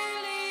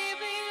dearly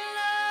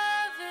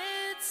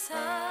beloved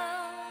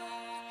Son,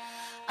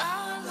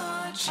 our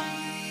Lord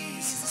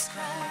Jesus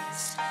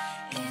Christ,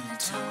 in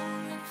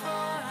atonement for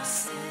our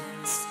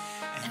sins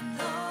and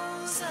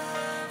those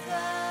of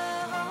the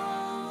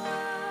whole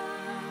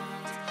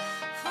world.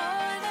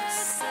 For the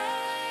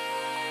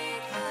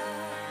sake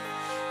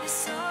of his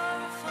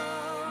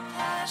sorrowful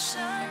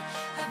passion,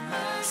 have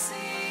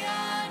mercy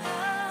on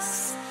us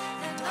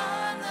and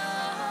on the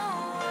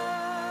whole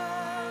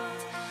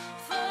world.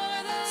 For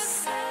the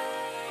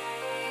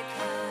sake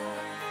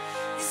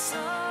of his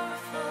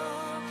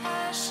sorrowful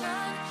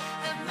passion,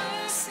 have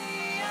mercy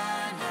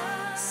on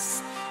us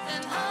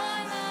and on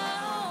the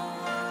whole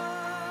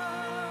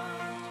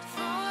world.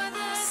 For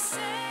the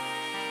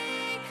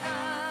sake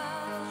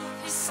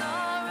of his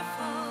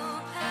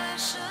sorrowful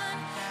passion,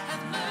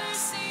 have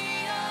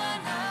mercy on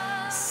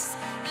us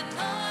and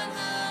on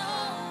the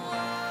whole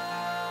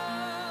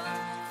world.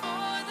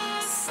 For the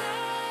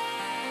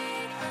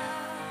sake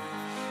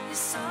of his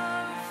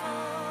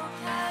sorrowful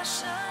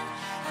passion,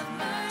 have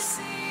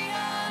mercy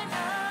on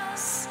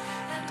us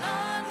and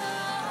on the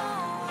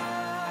whole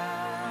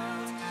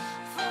world.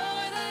 For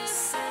the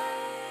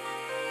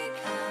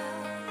sake of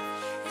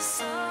his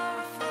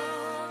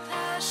sorrowful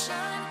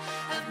passion,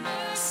 have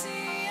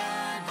mercy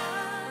on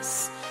us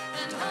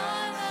and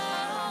on the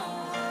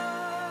whole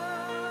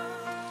world.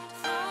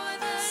 For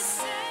the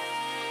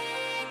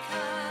sake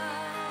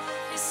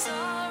of his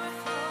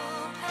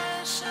sorrowful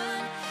passion,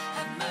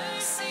 have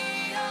mercy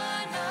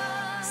on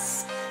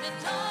us and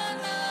on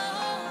the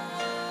whole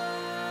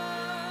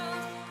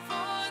world.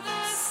 For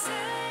the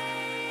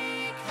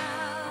sake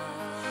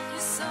of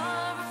his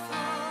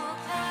sorrowful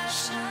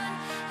passion,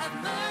 have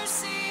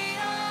mercy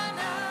on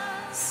us.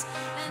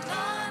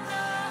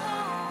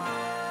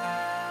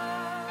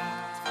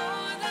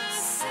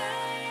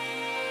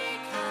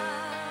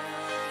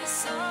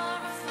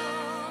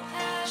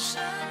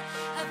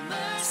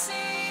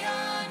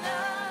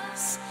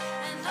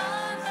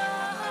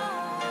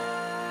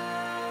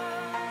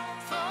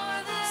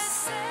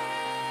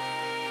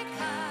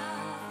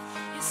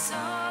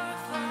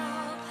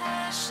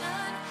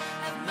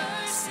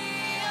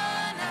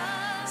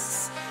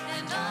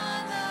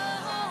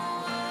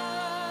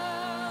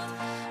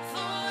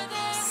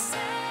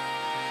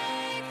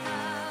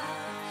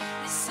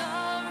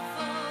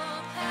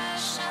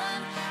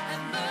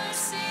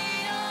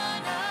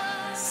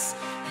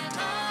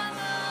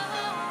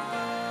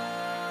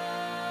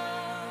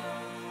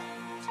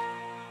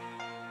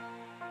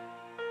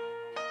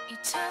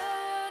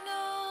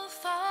 Eternal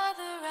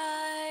Father,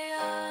 I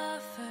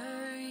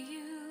offer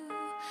you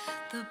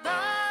the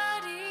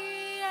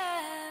body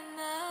and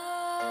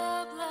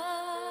the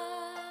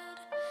blood,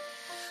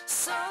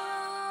 soul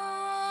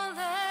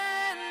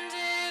and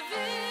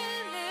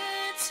divinity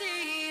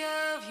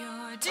of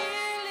your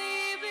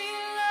dearly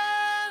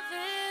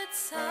beloved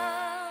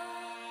Son,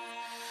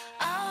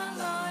 our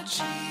Lord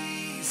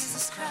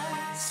Jesus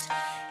Christ,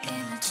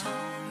 in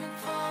atonement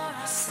for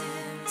our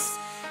sins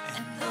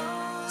and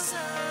those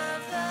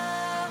of the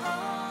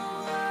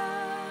whole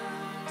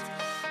world,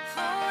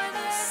 for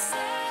the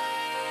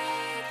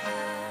sake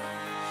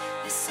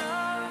of his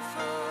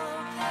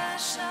sorrowful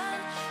passion,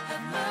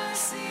 have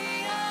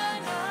mercy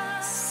on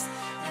us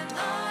and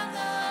on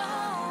the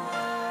whole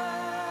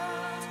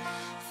world,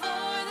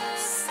 for the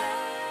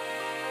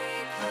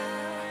sake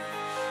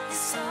of his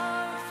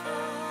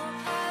sorrowful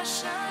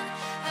passion,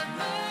 have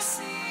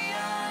mercy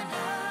on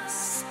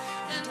us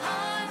and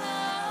on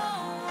the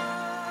whole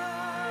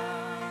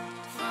world,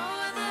 for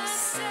the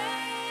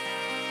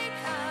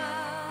sake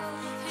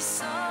of his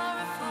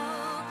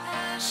sorrowful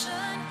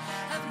passion,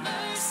 have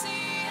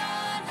mercy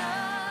on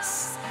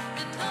us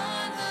and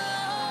on the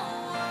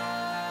whole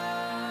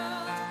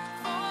world,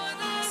 for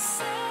the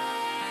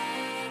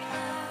sake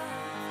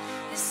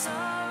of his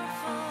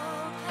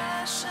sorrowful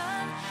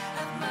passion,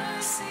 have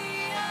mercy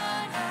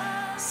on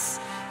us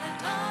and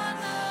on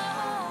the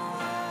whole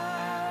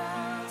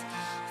world,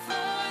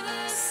 for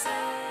the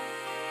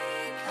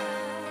sake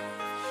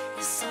of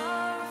his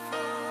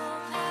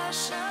sorrowful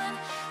passion,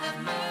 have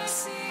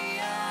mercy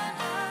on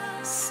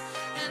us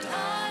and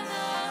on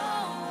the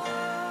whole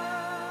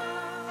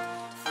world,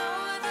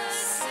 for the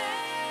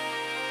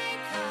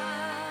sake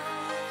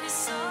of his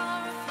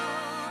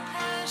sorrowful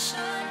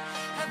passion,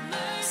 have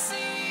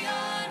mercy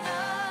on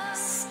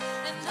us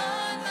and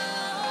on the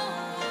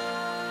whole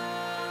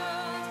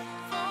world,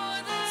 for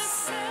the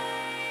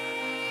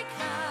sake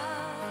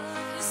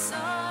of his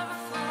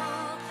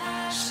sorrowful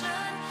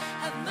passion,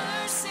 have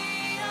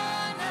mercy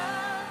on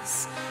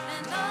us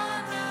and on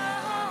the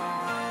whole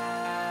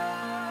world,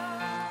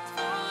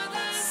 for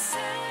the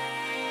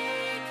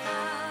sake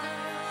of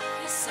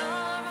his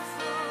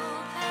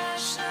sorrowful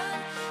passion,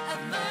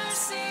 have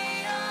mercy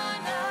on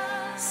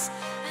us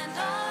and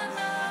on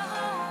the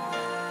whole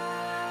world,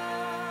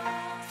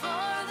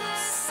 for the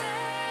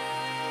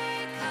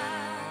sake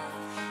of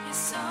his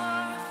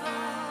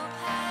sorrowful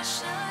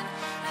passion,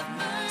 have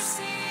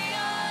mercy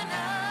on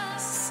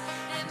us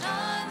and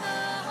on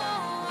the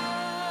whole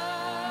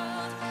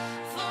world,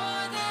 for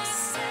the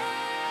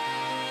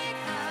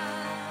sake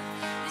of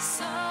his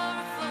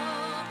sorrowful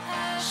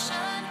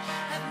passion,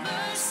 have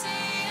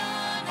mercy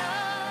on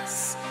us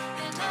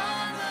and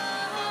on the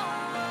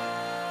whole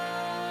world.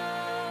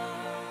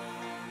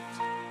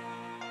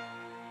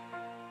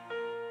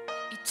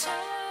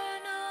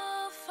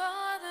 Eternal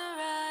Father,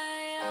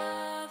 I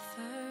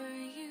offer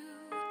you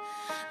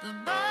the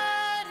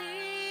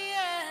body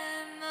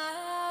and the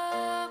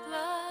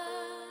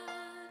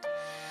blood,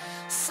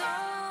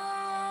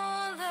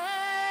 soul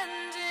and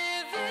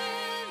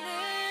divinity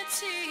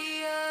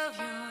of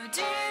your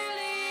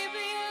dearly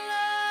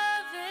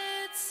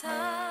beloved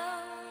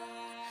Son,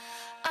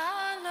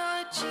 our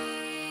Lord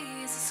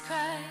Jesus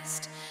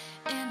Christ,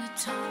 in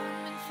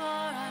atonement for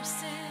our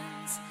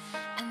sins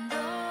and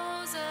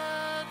those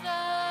of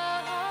the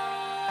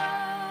whole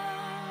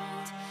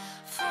world,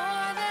 for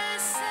the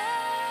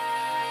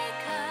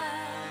sake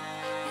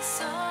of his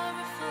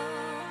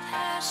sorrowful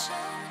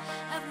passion,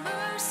 have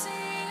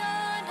mercy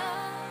on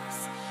us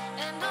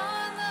and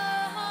on the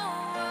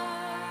whole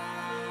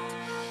world,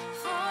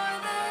 for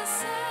the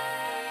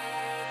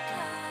sake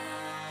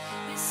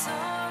of his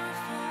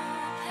sorrowful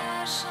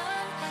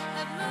passion,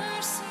 have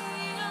mercy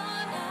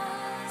on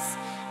us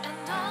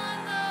and on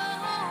the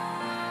whole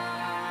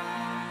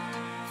world,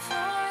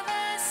 for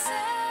the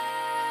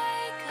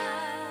sake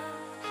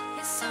of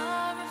his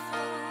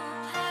sorrowful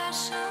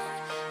passion,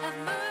 have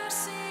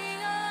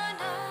mercy on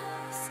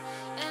us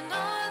and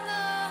on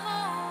the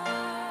whole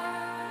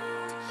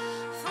world,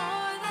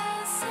 for the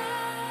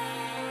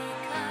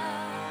sake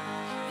of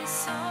his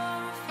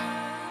sorrowful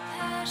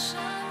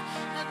passion,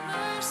 have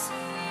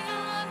mercy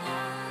on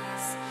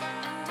us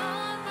and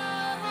on the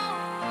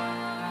whole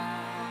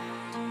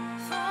world,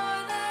 for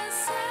the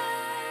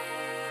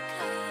sake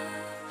of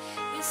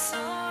his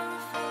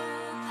sorrowful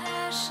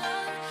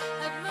passion,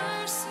 have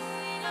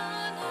mercy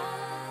on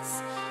us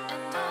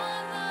and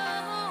on the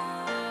whole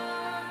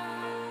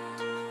world,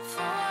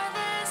 for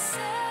the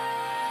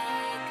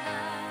sake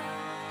of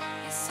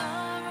his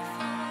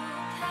sorrowful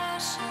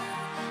passion,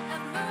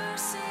 have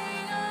mercy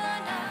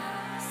on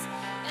us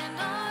and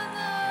on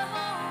the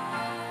whole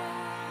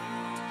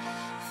world,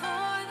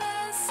 for the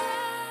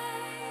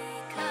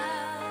sake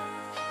of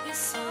his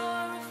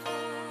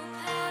sorrowful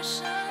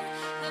passion,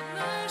 have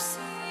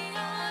mercy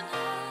on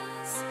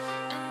us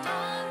and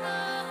on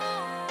the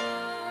whole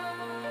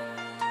world,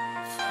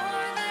 for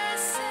the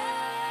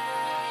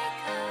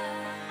sake of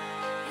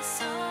his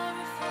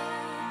sorrowful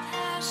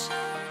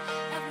passion,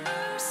 have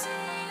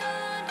mercy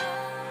on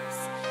us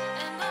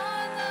and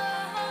on the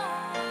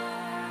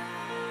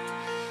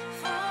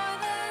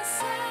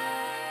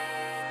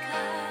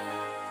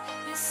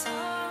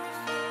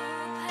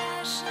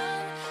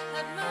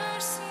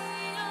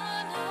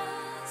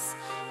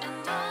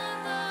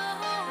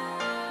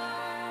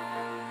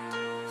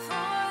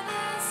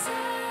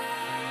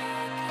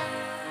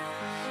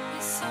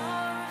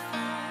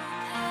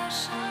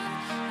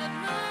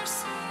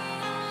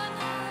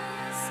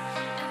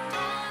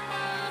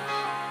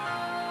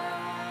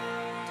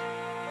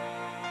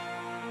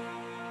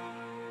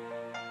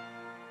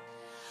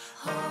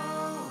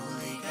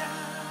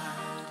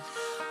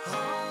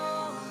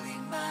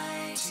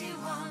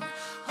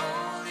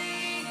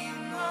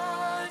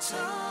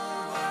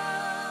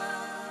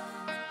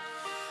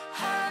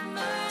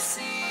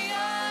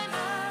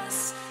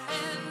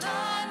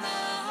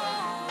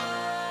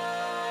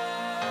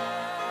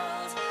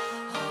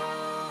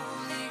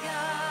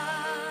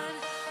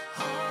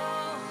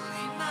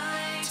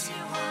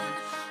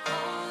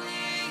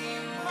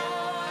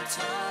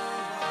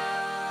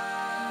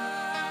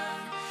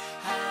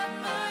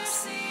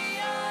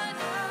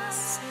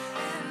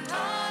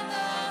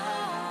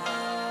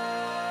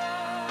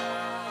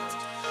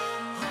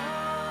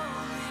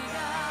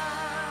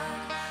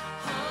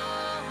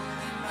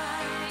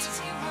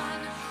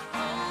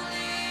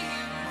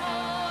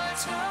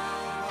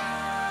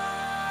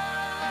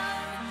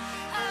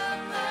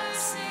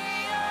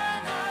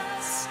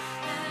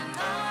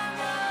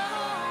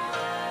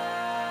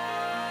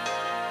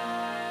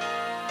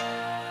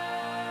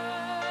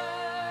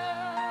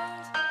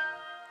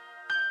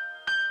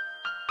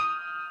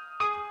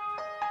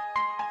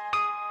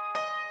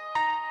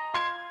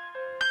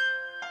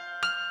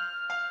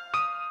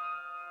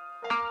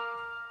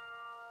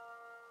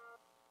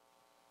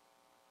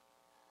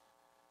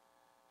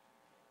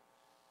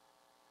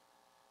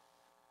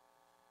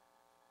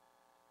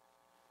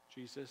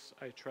Jesus,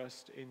 I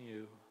trust in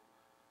you.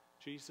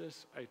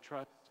 Jesus, I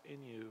trust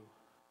in you.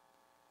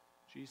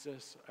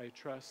 Jesus, I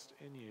trust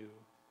in you.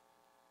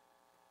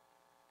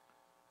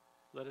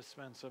 Let us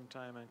spend some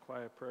time in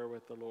quiet prayer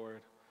with the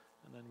Lord,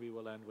 and then we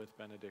will end with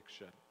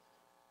benediction.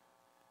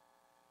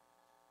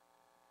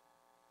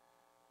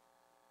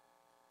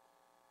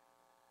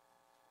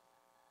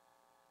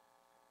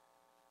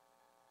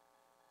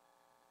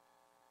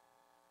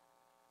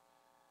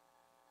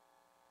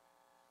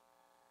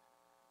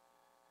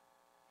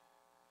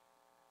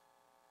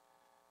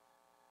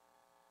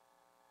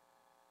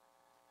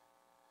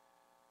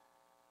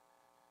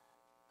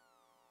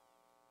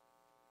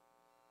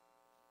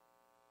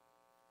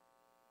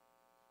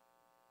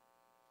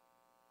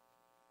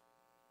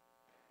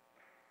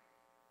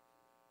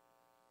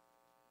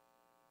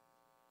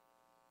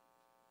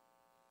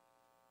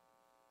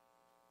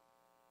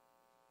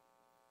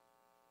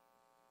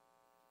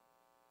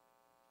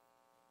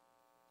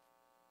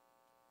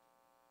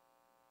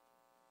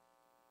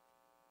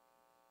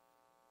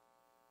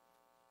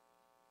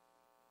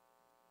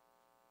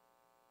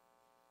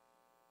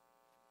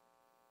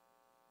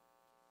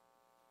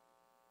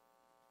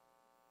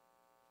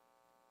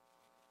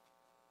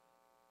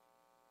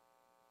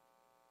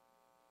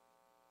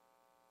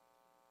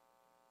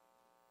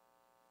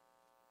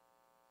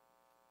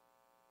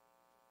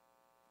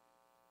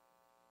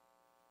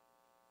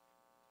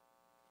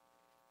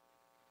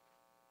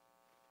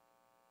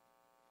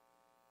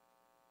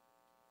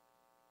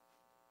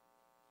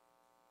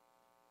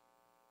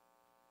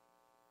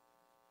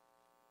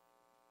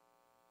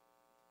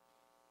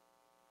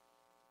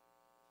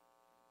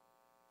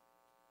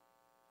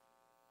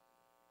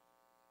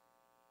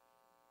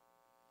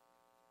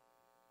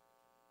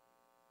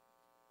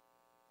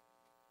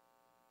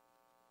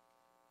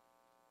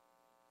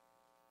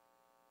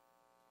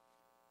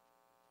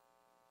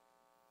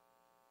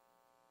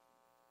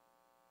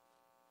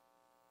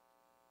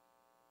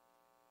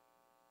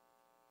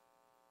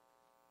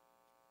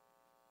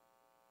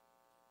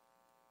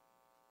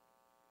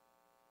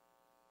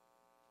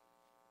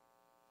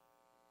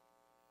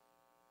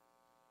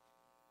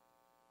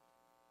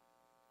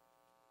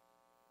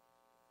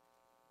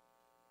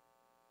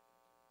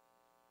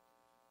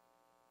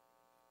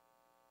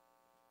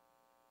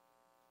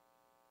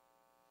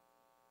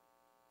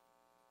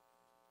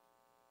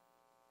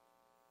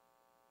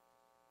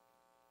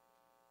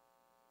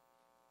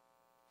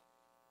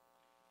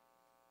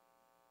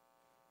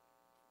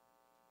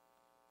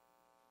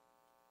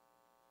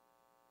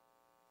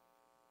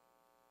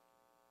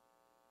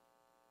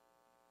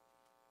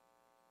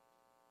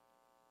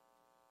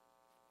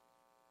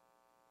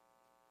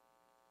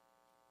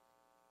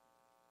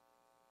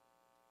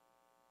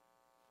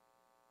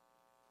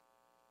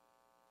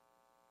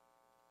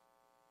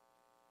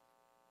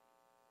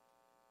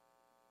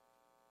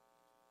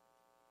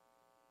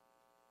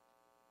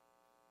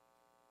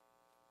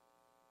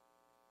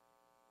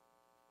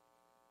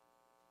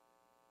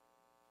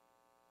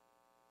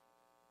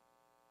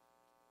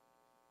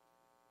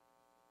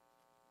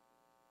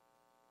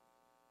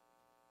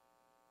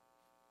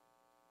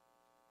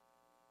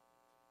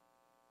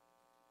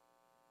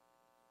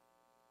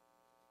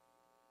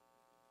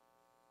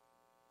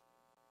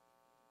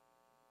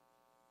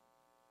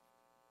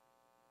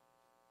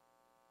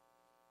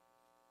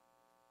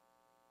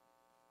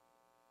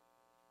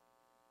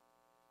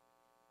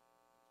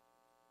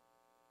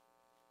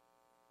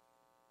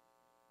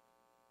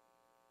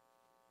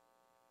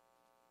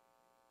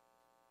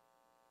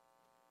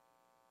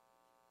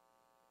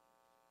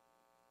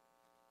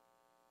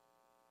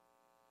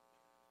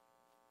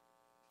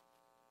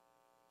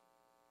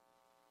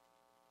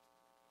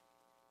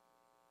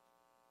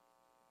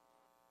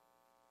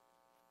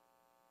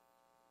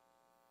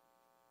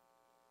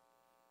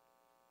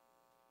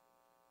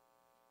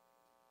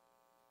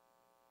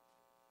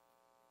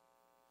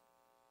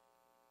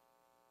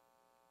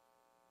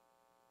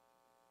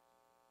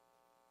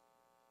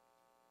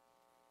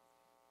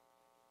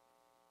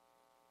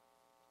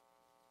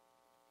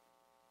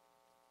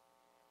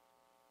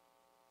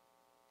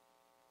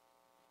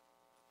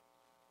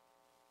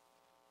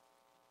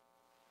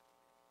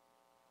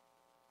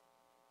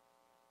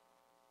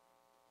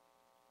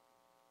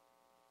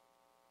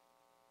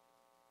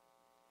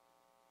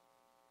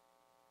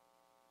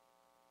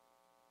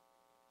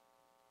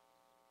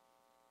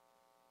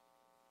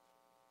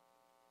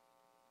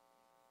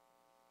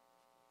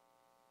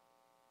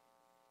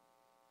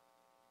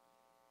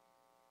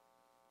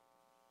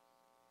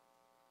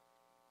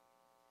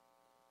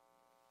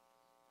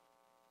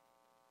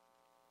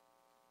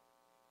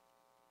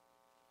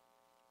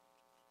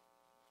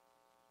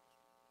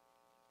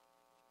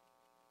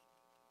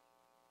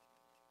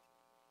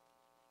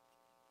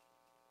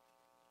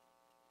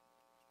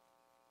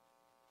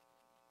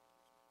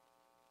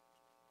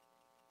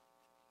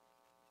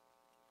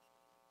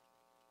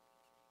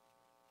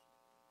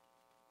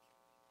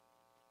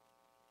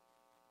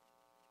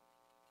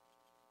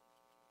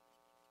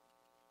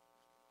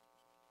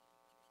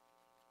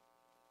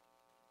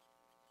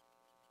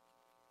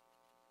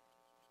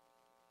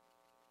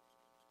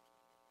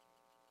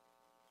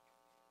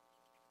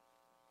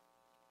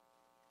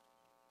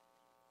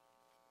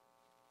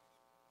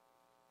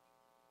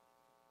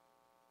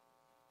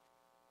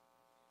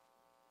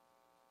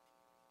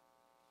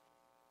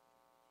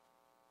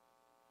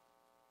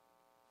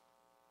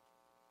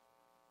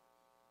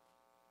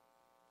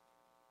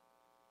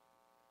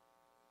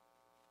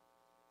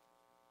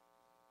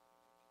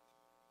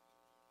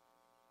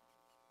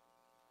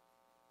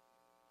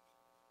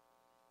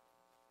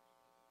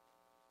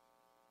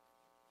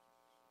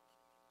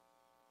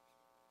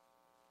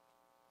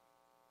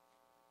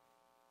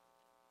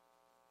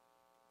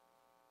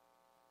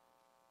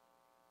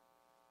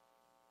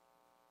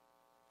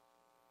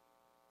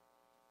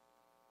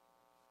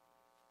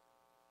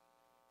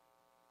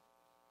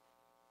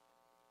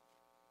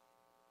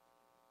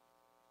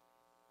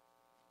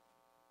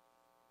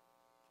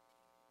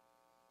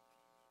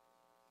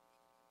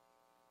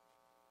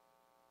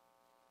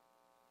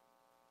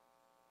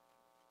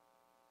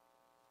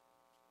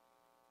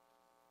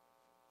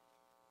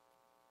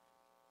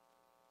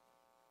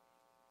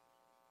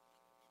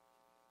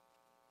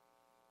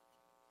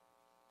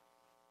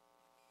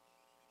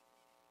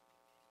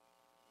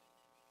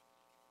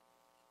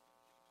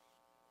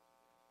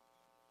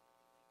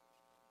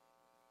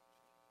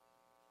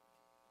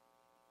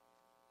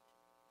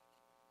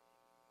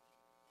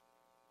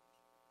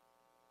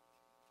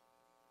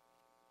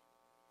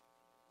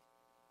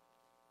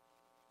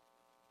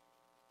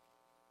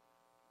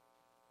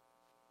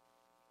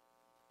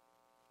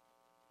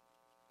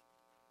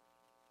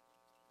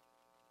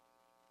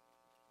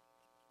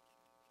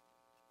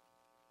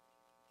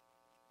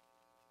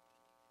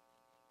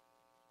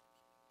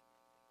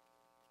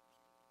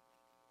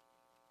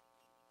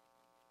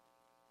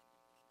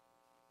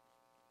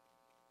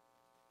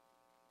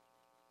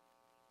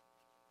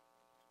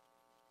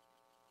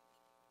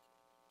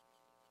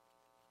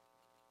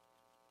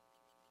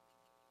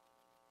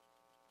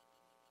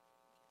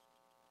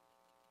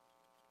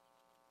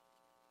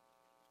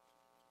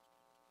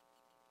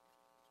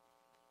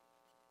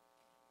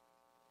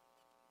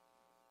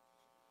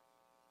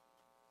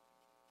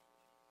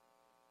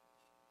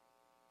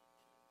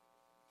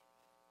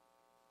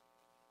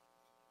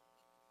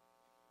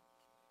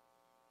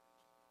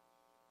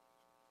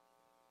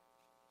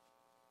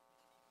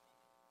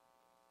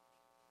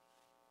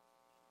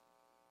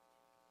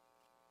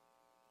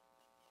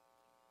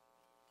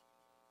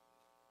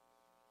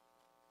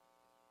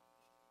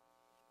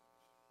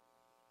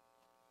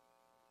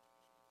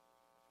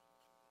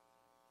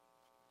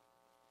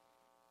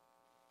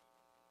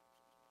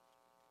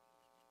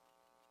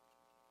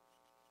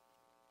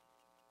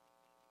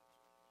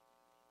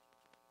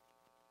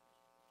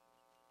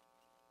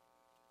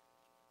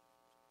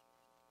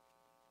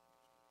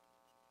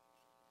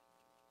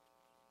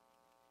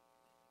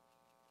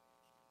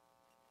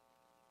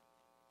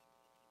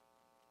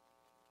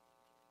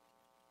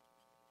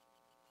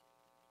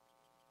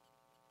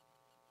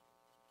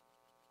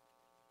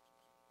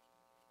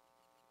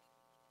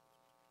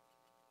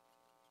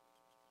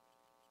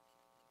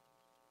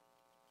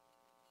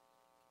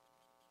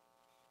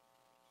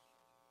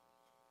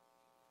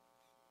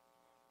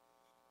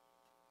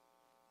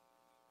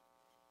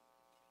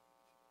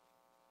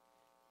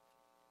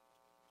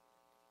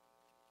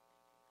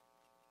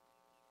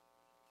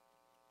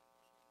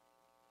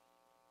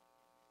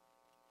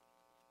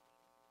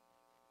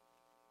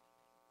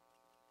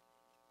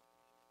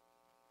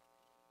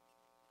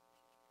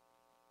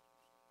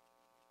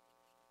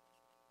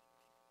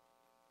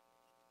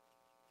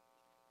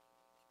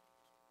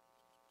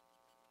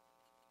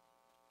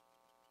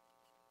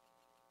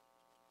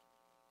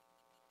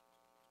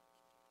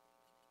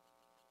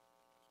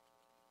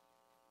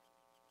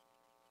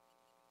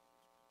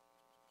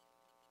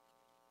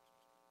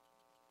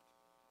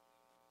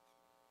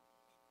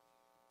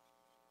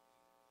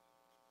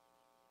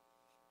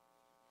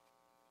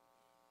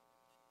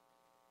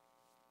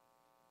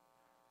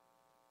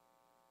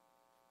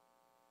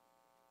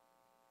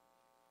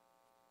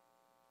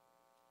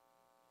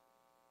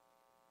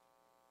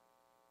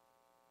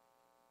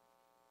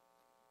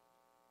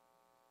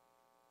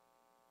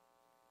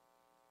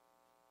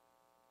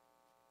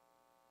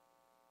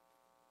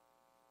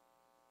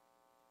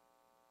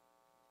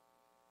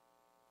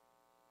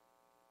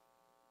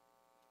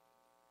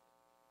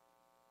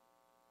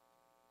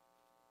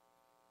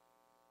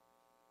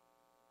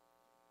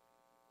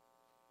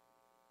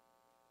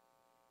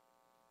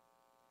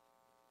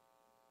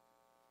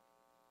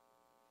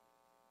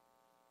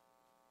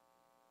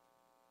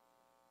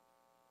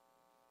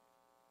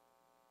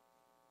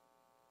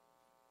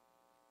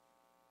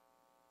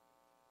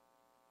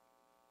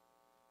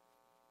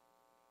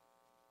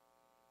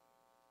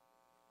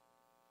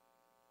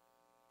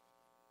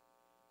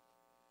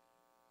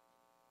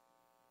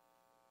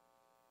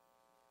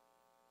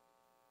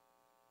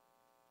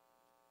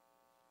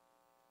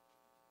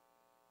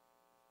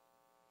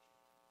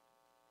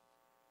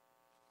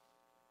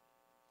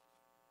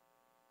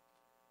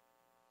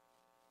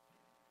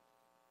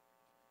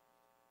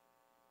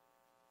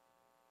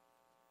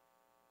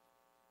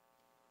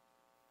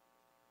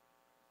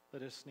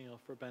 Let us kneel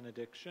for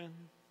benediction.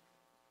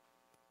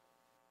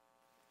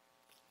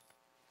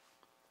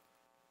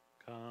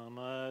 Come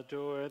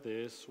adore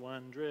this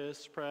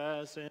wondrous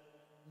presence.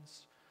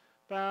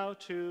 Bow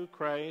to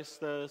Christ,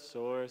 the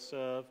source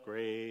of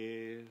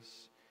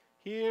grace.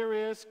 Here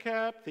is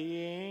kept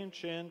the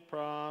ancient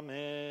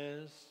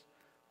promise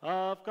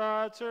of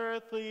God's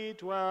earthly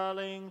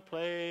dwelling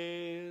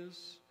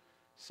place.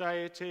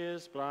 Sight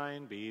is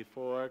blind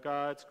before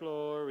God's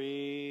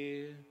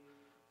glory.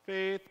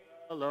 Faith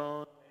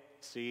alone may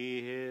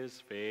see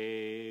his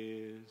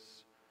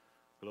face.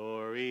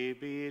 Glory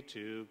be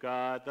to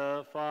God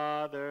the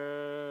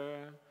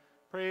Father.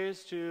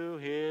 Praise to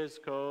his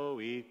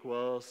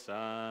co-equal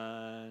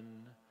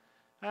Son.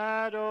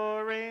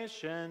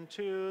 Adoration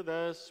to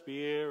the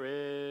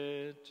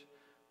Spirit.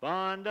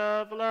 Bond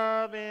of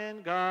love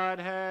in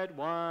Godhead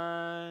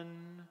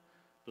one.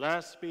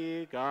 Blessed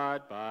be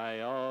God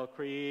by all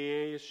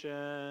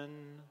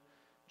creation,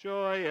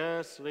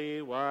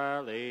 joyously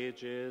while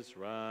ages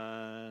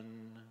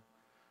run.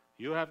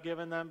 You have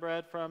given them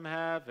bread from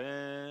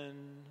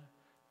heaven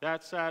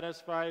that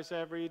satisfies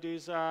every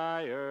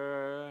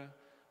desire.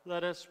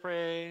 Let us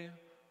pray.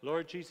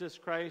 Lord Jesus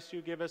Christ,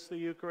 you give us the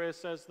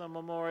Eucharist as the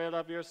memorial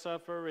of your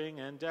suffering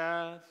and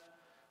death.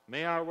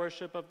 May our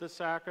worship of the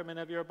sacrament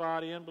of your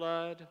body and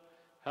blood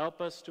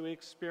help us to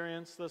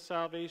experience the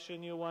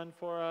salvation you won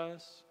for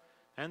us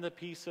and the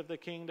peace of the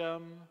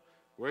kingdom,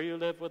 where you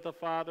live with the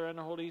Father and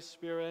the Holy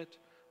Spirit,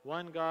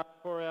 one God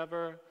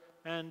forever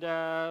and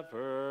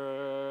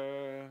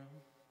ever.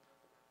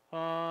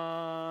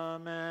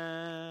 Amen.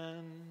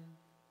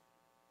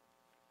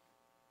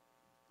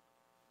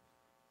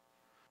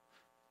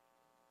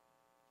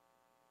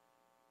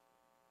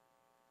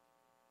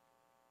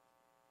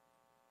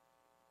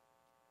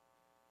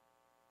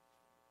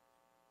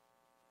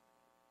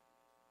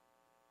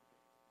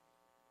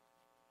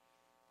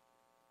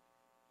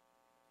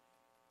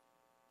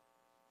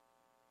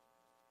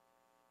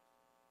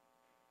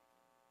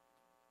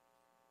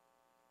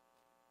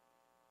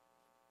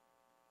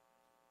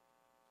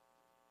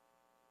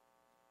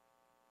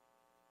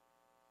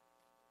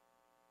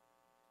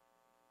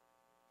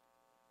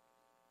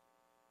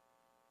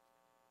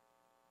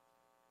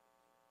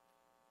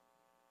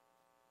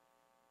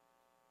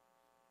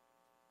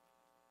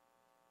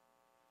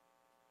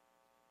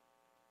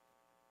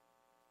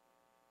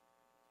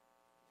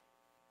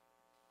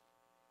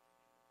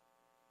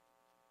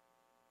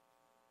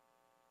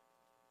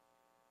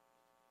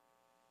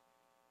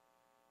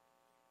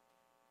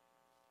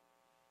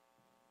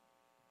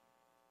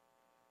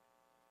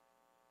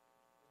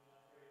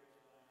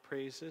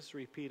 Praises,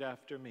 repeat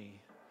after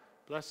me.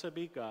 Blessed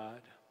be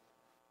God.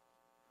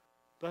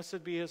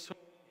 Blessed be his holy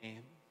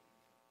name.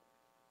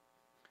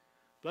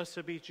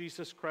 Blessed be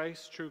Jesus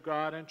Christ, true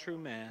God and true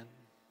man.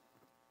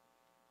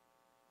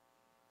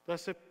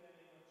 Blessed be the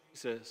name of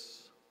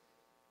Jesus.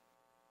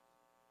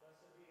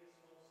 Blessed be his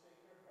most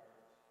sacred heart.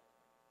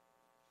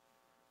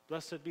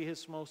 Blessed be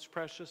his most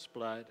precious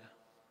blood.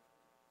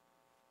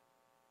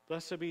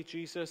 Blessed be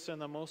Jesus in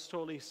the most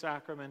holy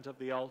sacrament of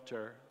the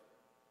altar.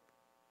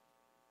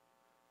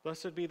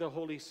 Blessed be the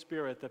Holy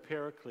Spirit, the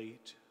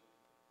Paraclete.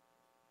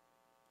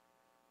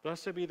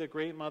 Blessed be the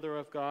great Mother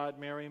of God,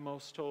 Mary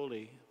Most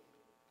Holy.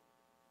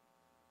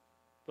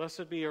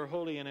 Blessed be her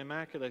holy and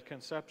immaculate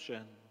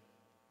conception.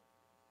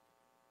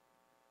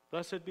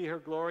 Blessed be her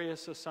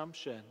glorious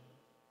Assumption.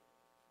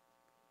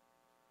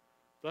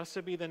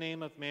 Blessed be the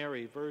name of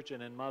Mary,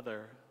 Virgin and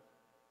Mother.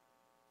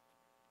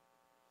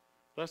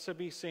 Blessed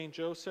be Saint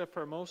Joseph,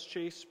 her most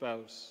chaste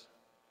spouse.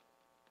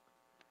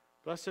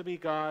 Blessed be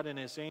God in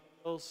his angels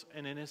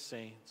and in his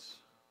saints.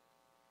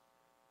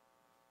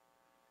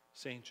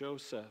 Saint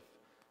Joseph,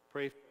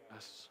 pray for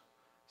us.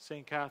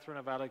 Saint Catherine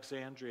of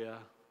Alexandria,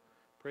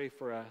 pray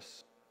for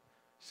us.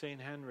 Saint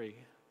Henry,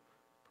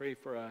 pray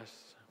for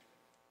us.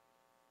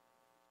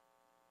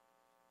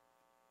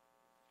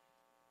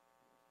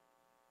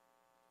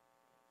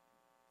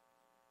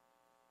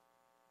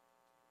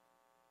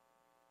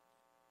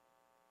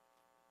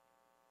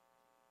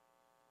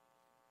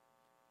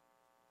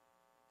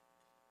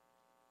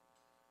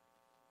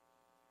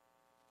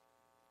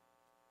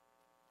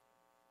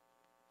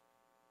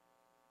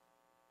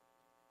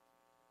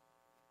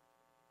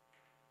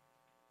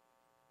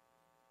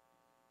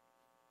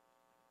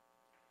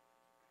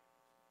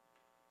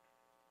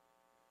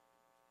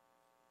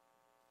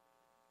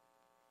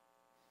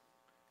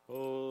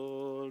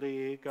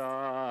 Holy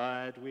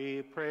God,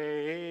 we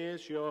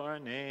praise your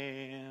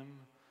name.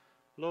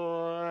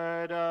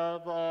 Lord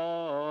of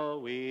all,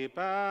 we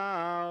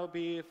bow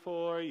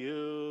before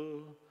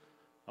you.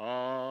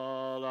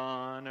 All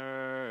on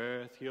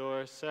earth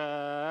your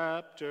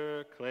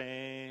scepter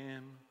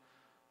claim.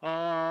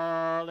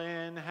 All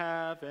in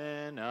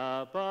heaven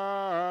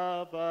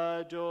above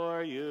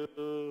adore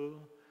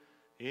you.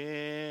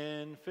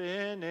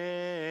 Infinite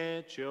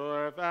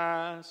your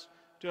vast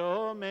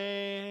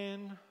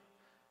domain.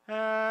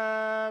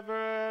 Everlasting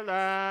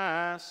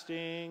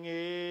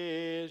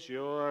is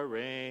your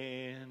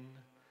reign.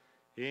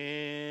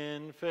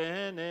 Infinite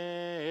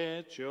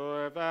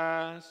your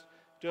vast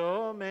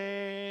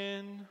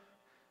domain,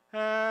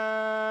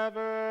 everlasting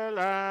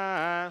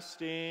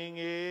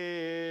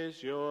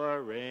is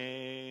your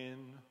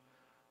reign.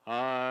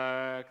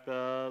 Hark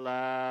the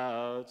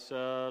loud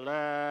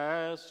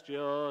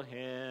celestial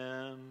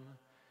hymn,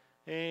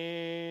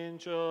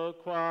 angel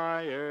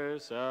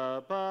choirs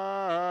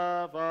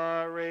above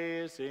are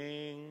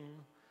raising,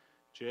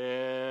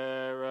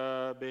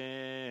 cherubim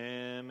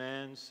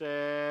and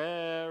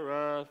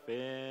seraphim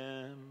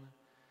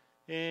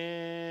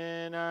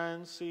in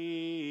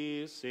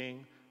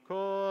unceasing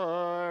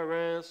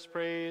chorus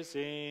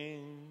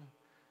praising,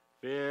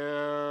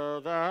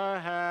 fill the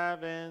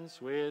heavens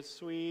with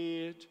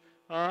sweet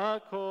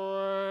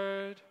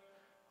accord.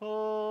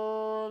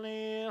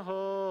 Holy,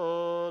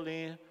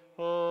 holy,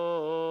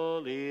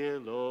 holy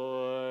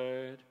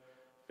Lord,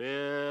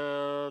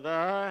 fill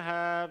the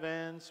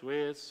heavens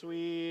with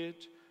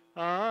sweet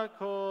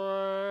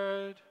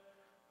accord.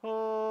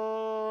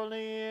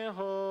 Holy,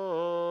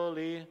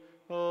 holy,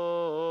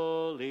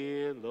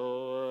 holy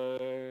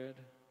Lord.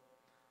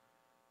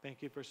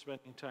 Thank you for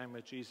spending time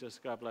with Jesus.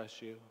 God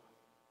bless you.